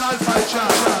 dance all culture.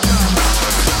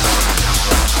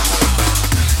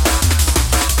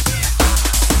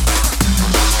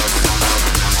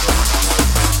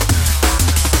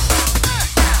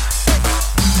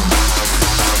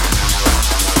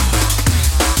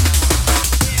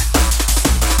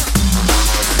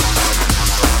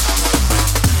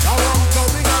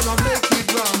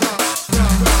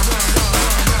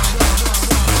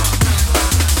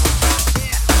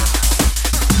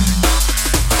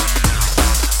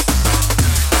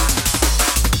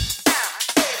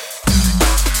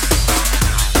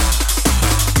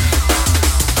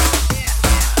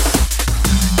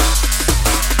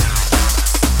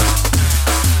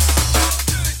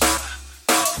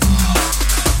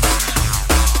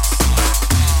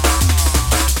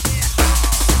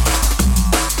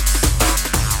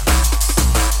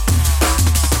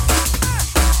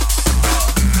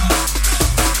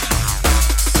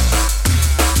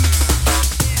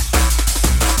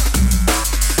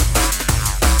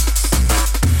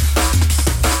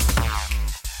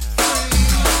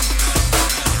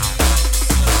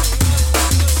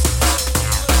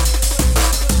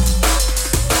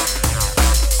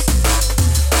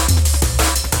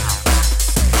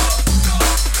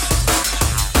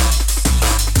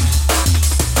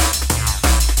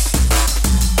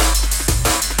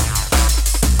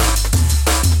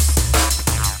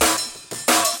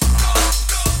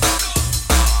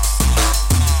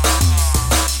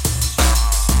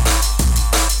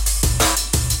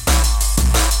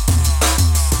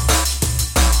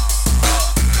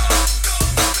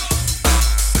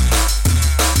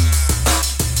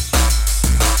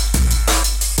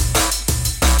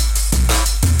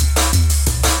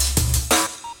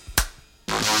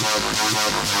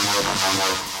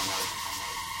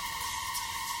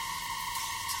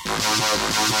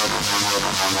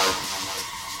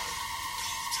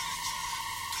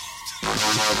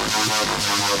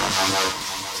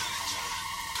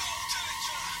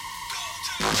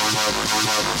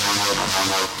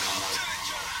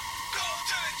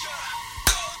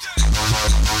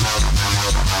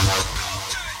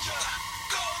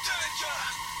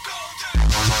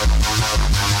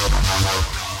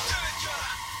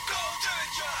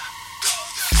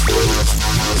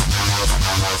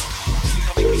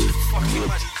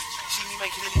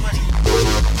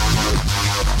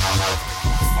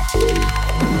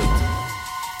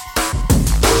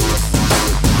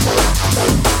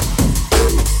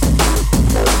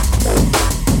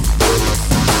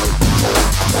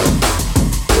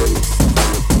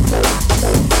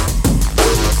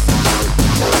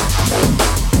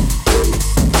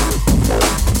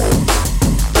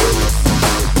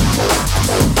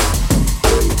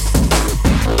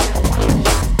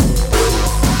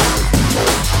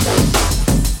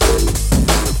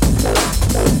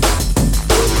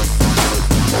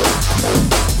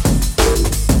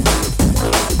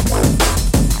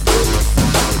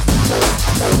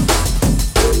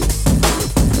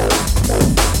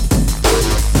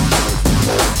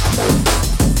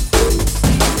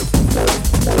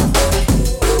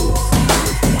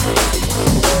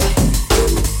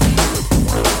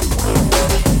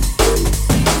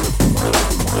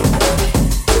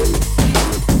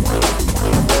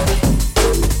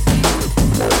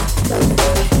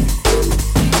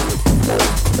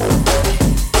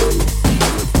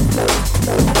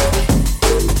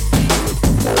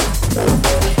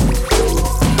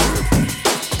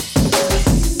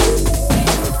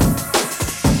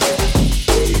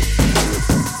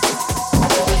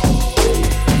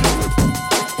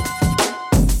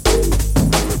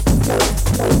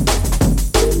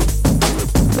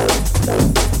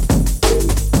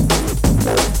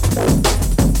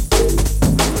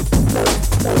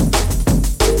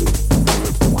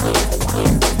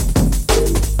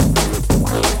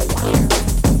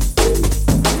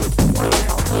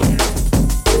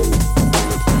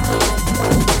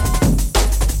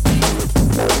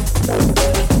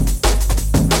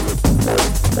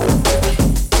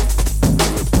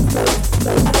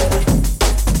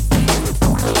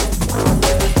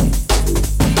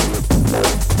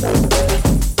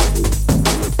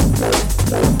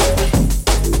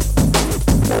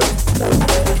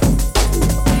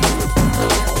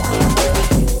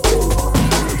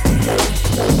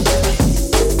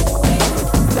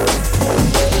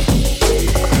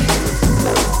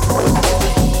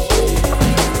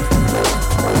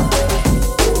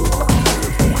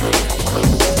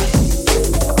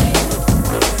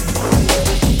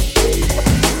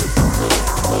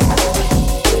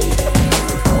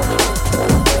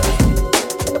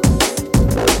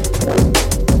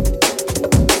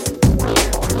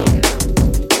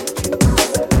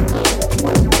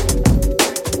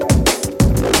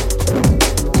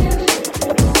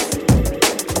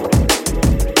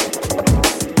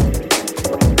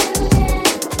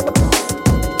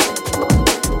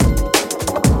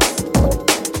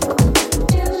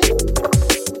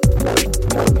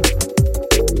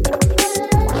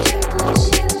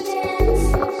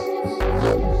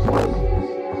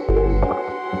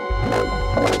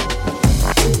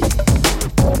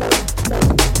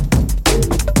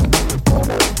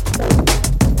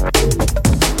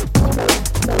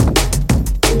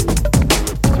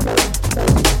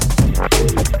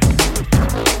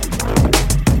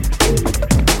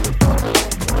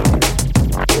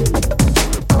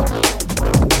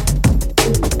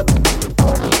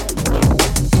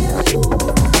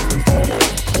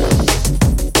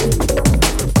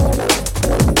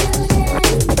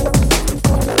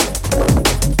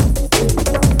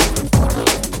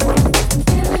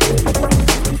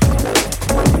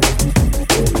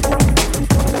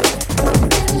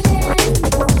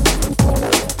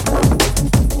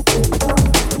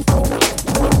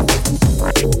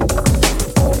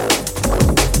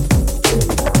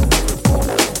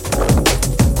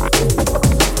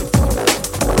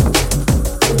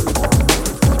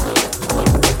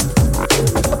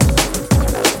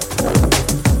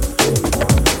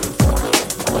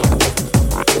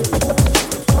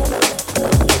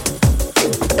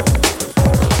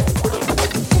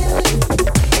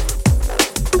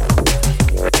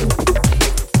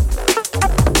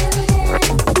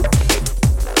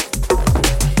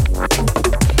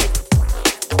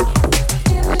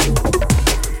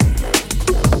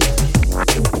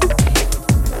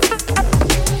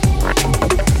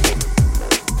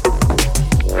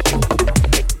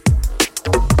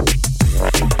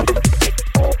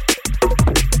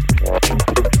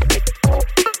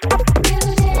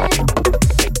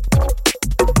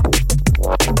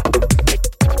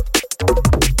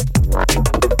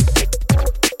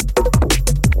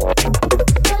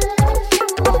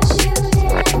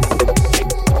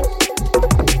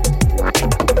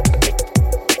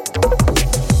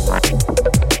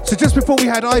 before we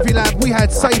had Ivy Lab, we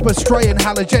had Sabre, Stray and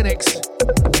Halogenics.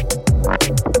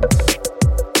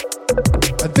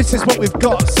 And this is what we've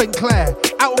got, St. Clair,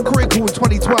 out on Critical in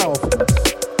 2012.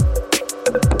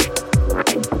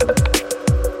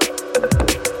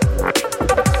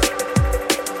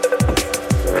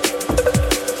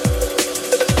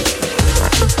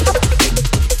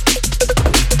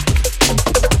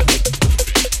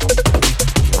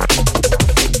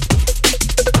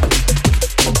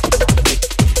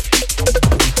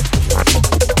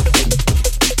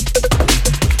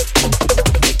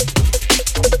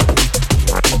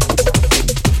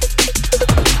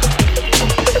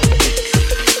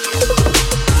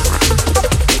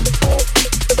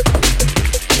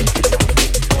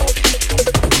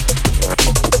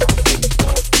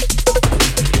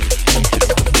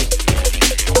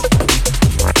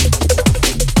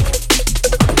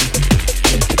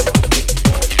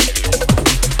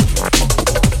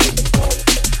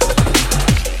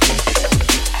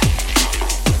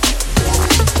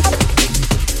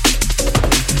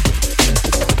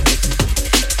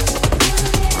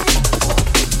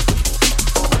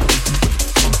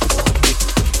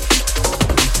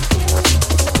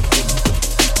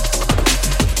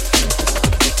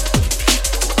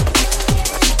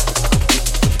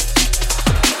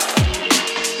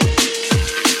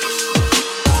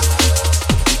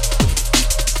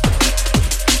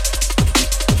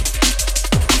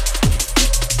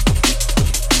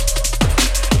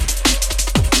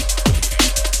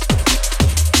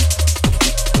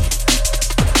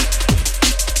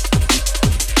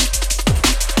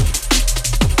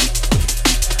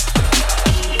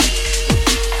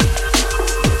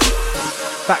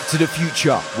 Back to the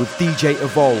future with DJ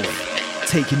Evolve,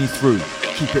 taking you through.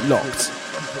 Keep it locked.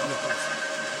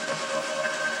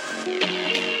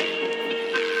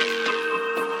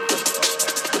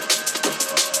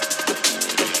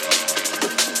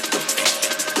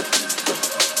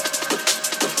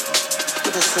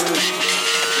 The solution.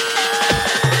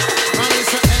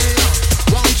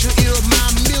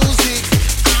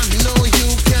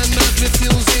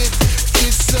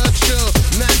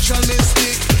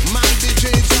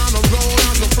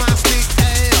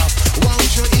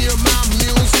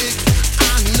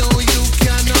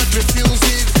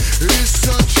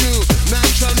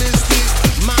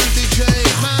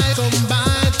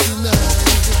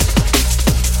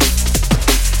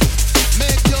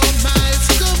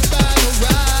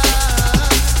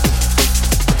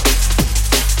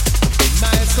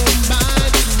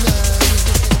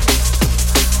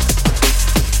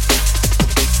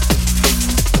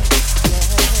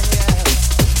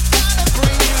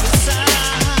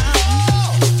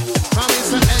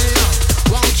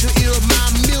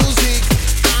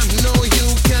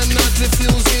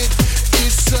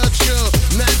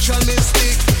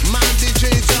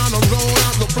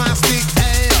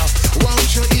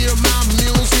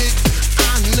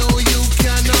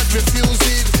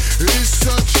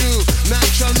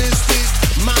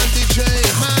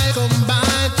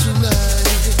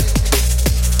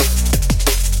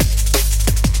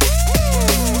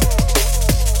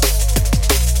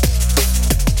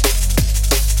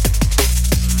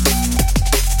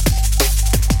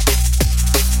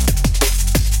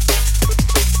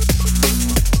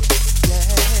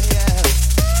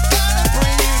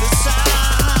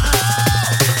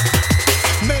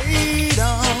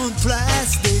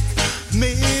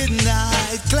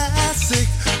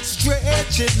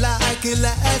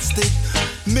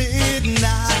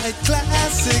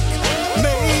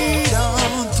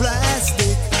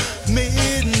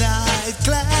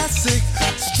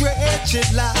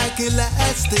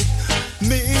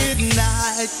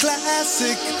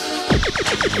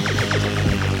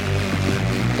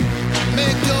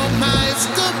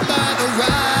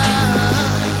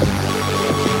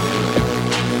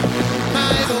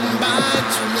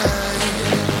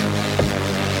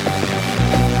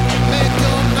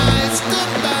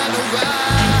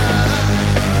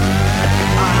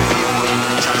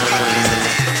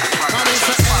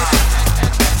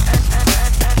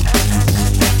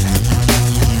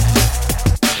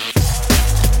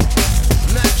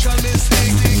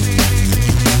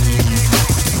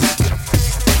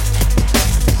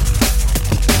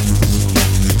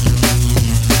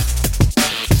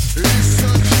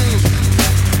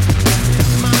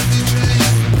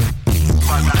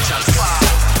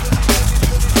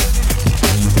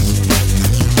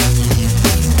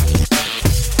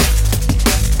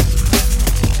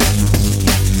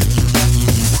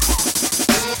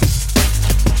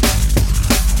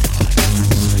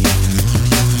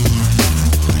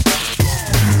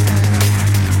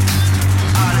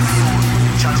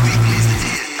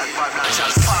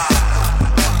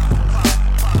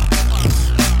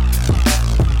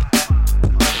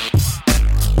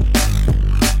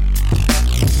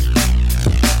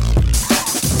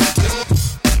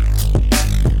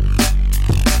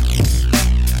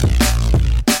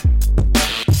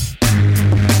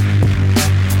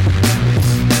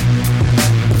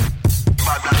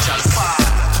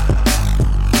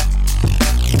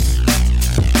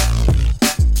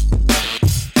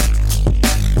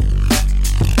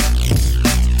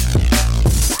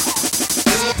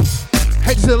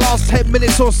 10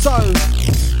 minutes or so.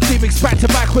 D-Mix back to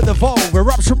back with Evolve.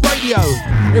 Eruption Radio.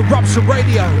 Eruption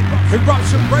Radio.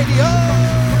 Eruption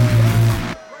Radio.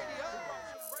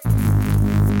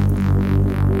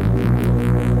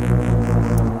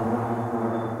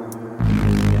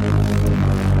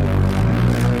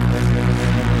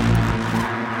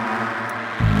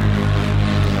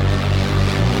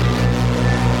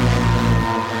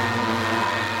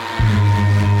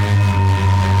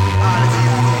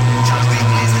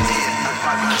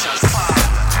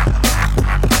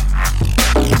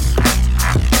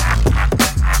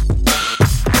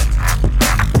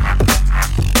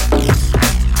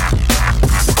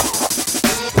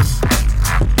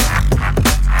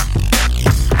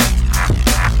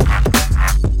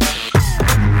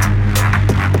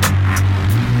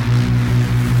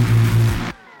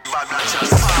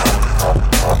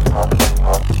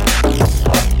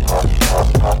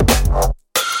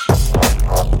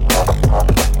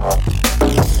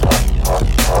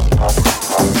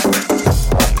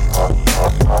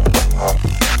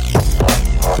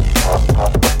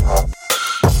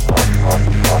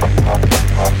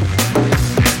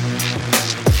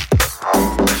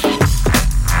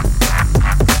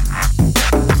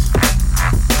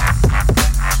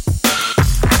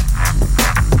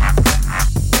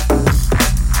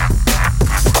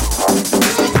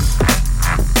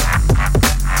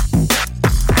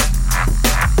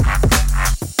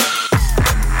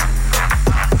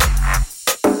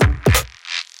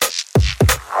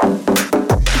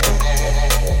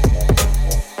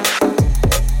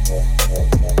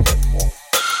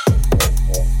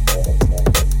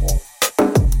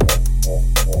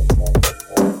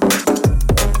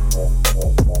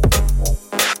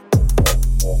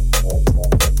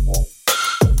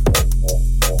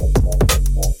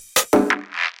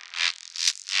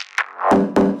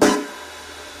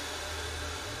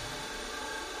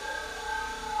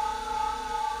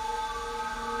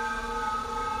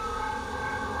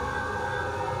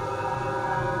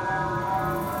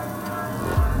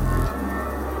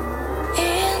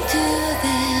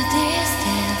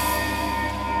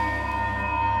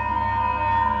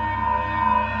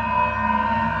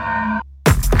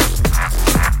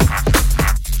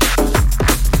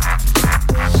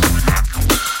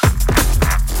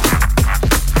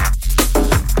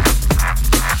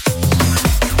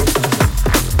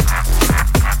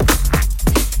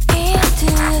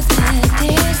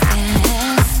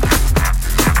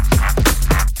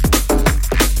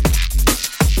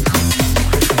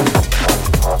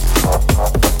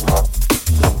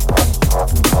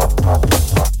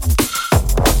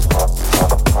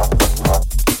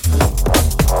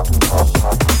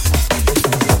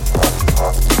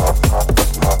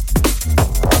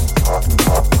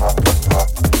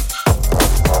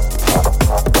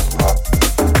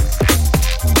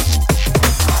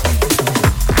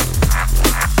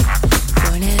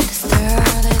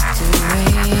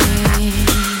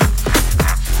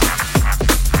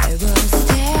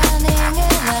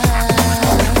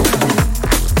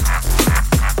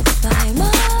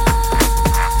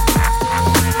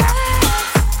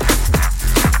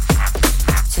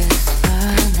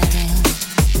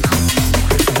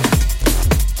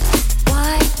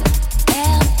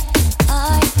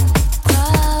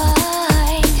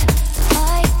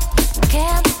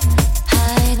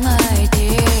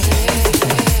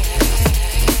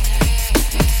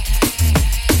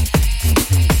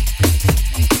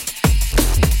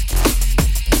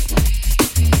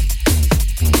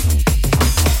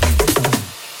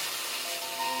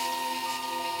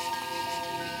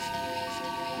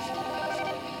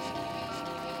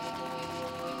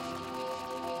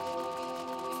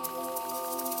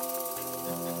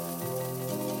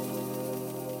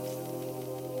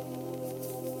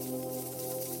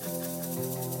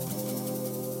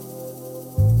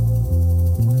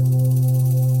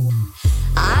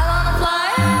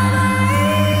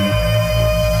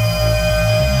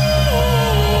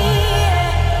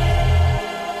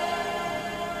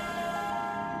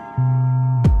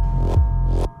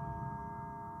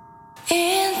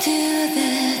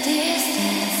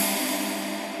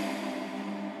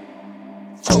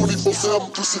 Tell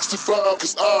 365,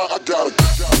 cause I got it.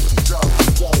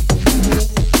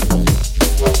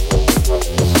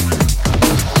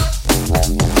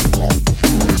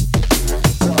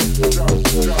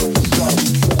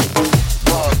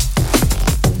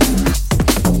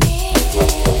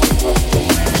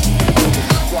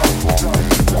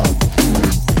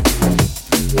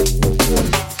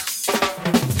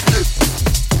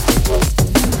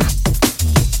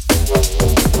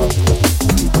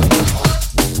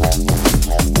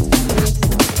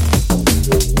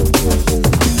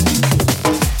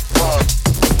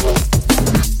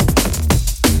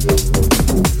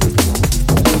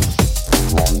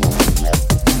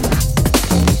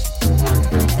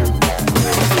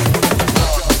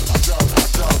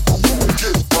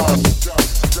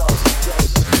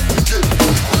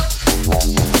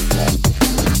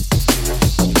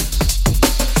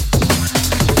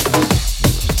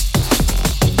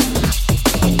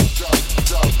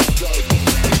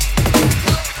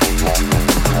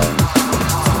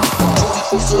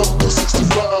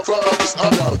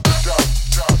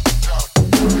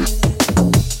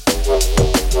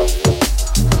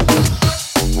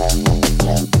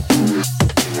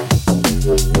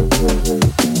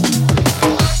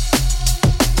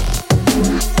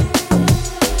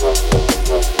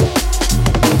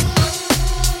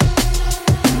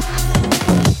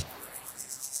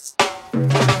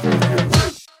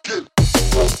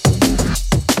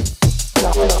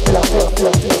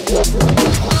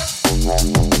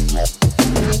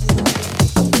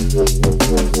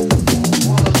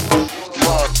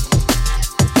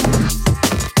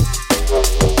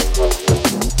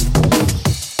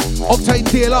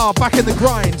 DLR back in the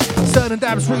grind. Stern and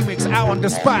Dabs remix out on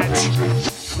Dispatch.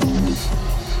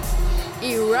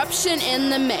 Eruption in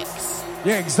the mix.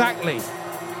 Yeah, exactly.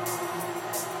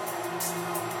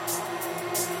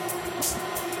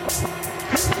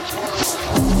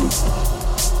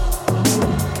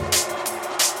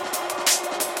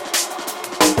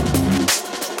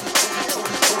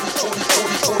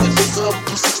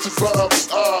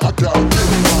 I got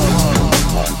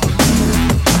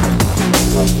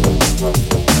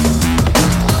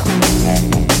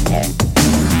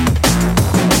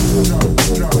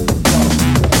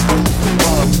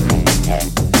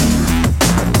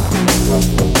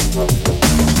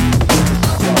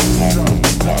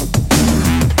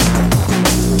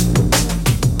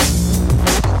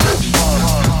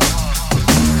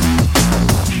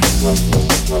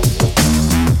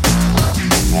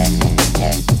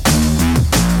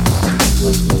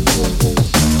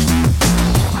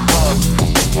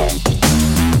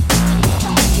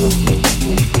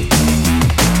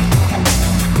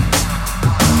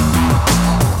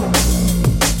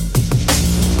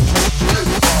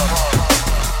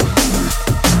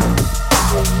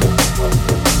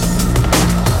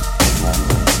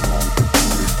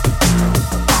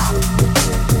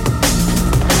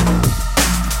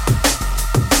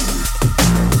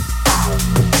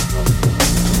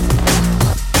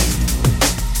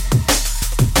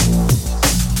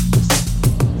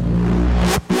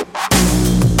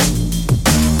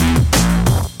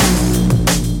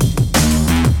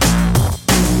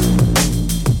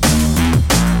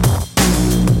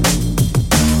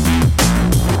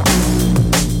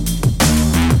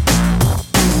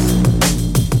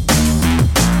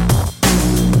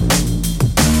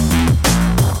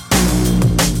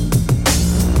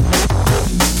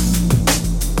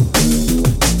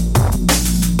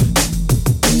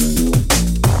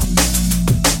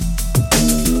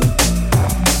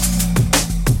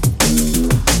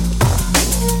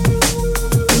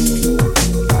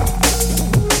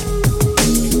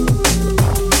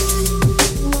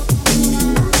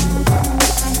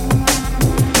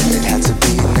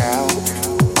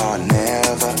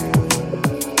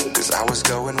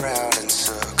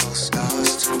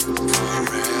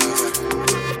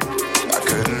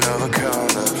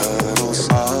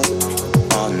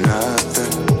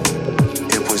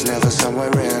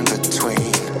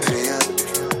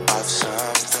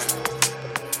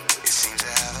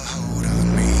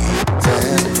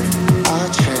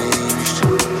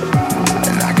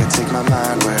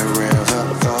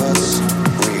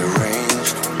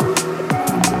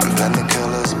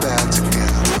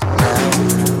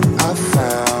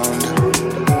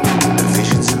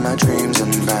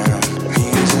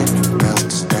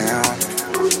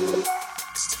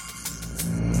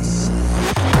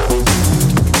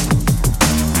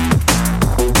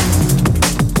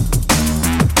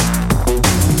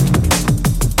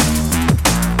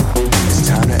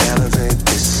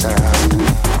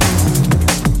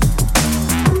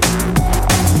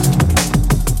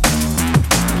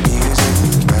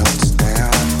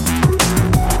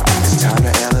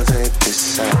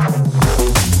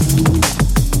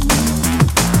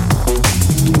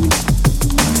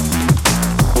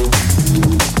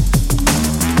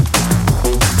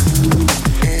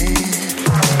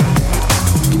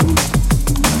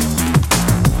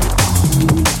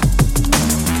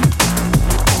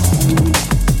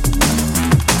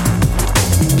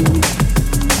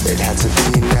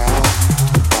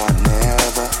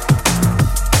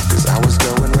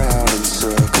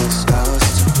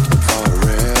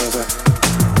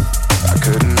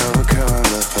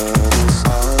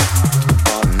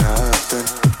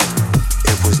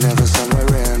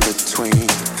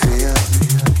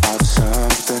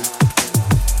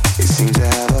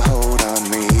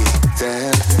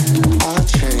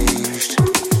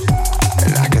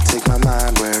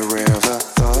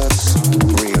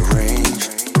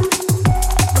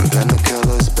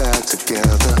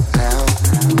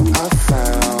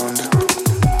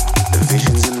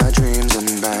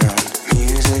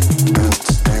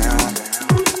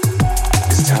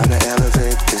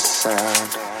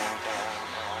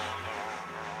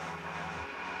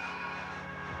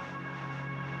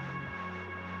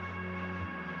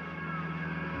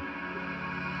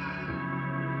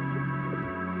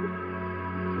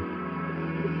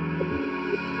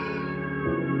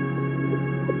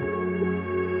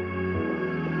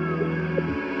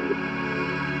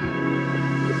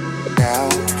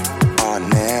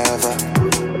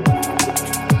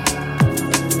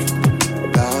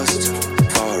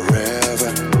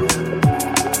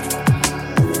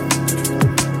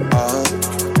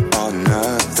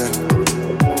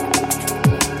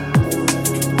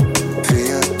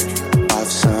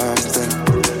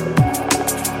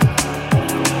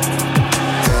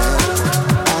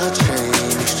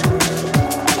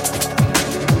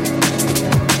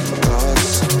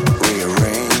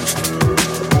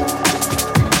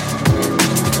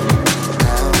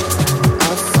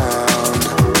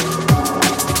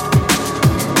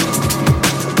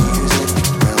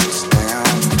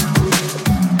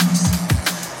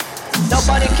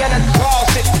Nobody can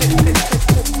cross it.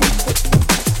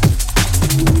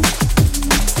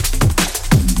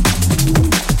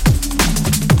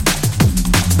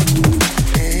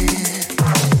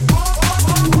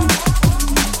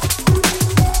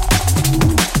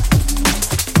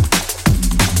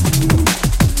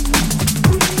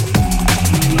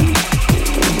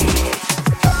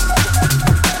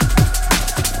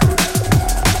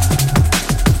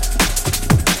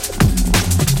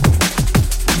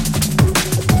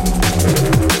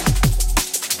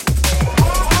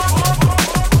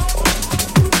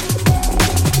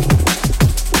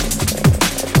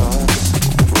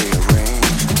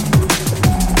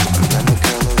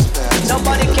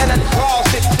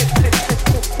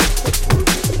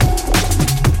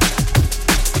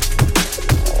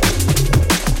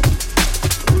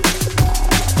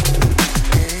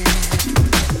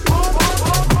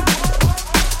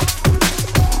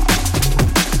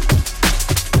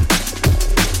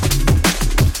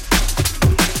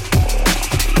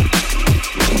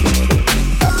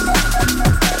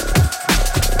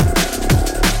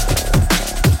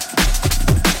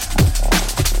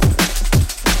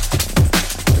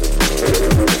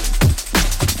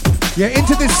 Yeah,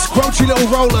 into this squelchy little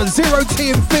roller, Zero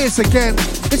T and Fierce again.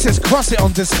 This is Cross It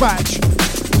on Dispatch.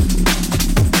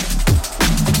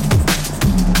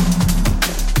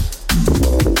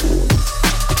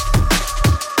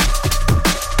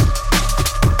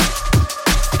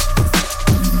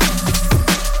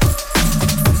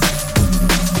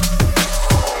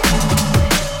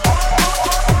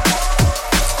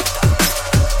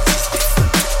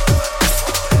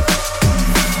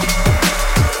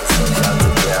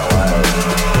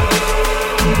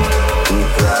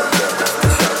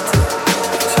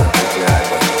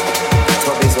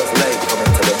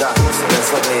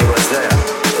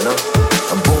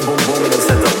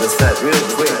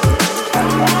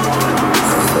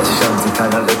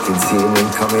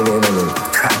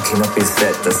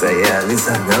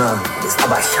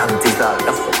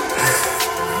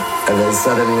 And then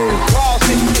suddenly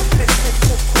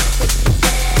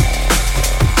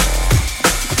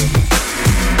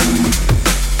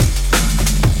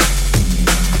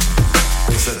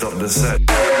set up the set.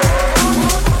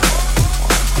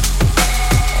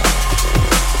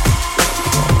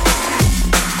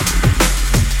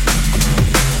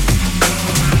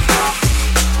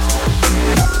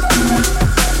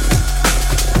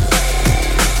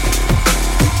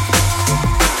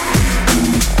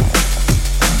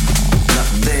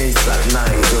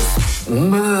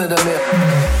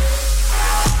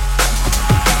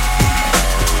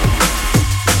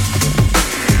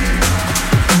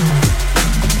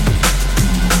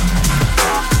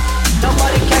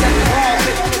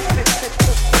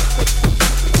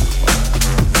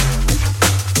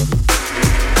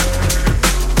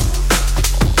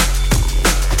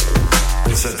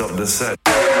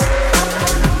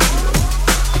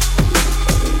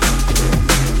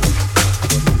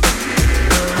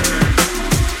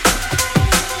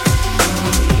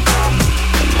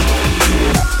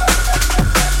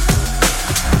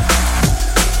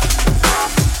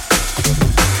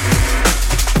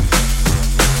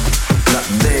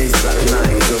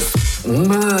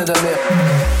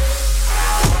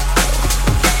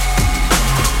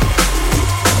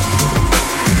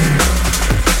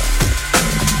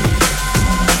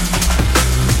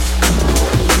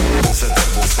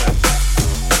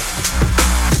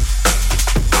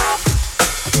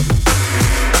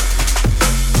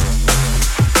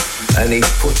 And he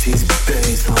put his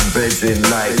bass on beds in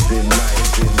night.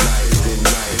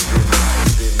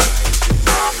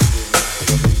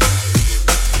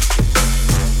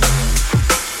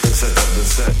 Set up the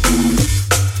set.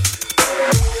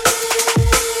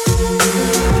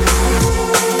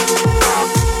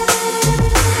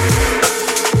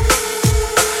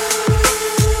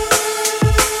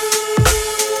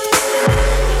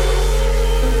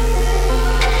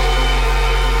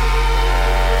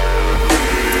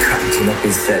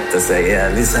 He said to say, yeah,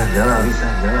 listen,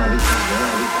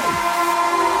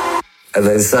 and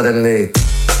then suddenly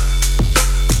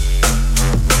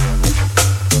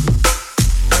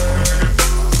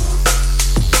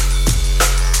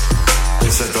he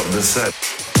set up the set.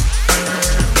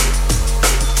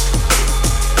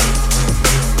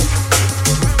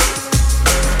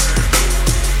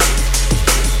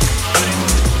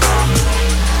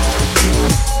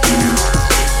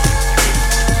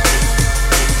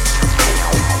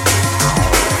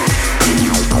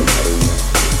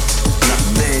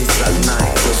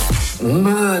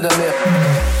 Murder me.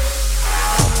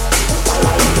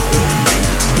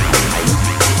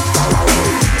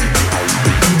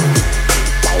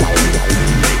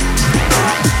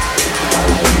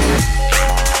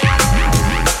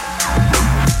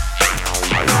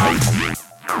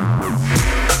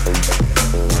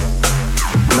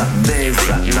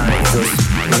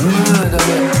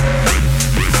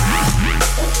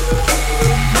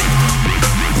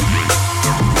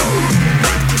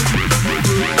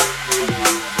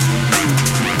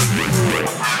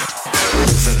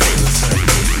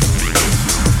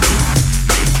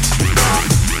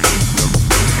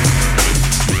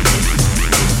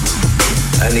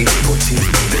 And he put his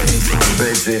days on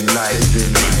bedding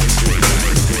like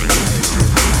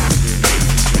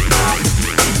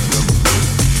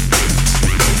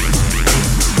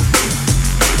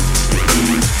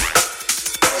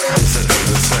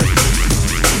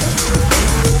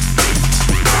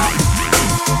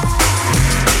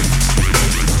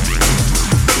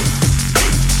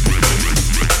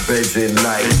bedding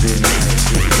like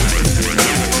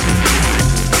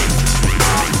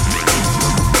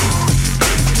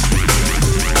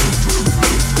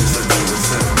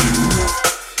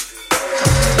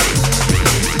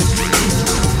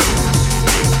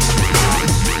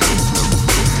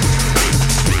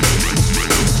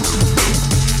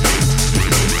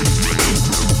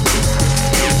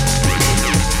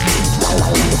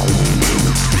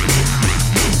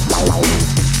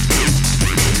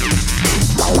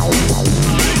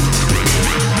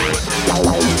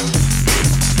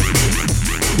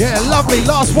Yeah, lovely.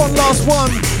 Last one.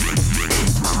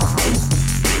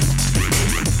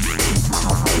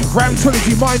 Ram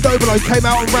Trilogy Mind Overload came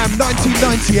out on Ram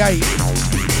 1998.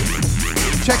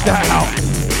 Check that out.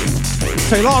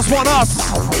 So last one,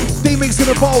 us. D-Mix and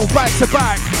Evolve back to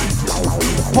back.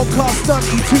 Podcast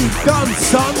 92 done,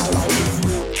 son.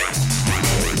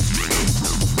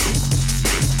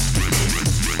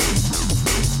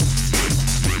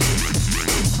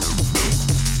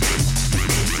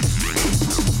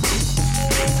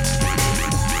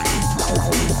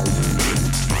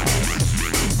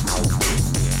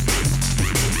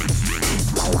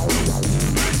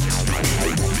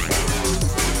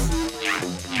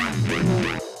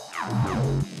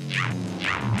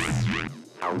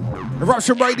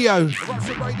 Eruption Radio.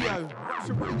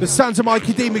 The sounds of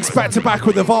Mikey D mix back to back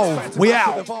with Evolve. We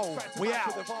out.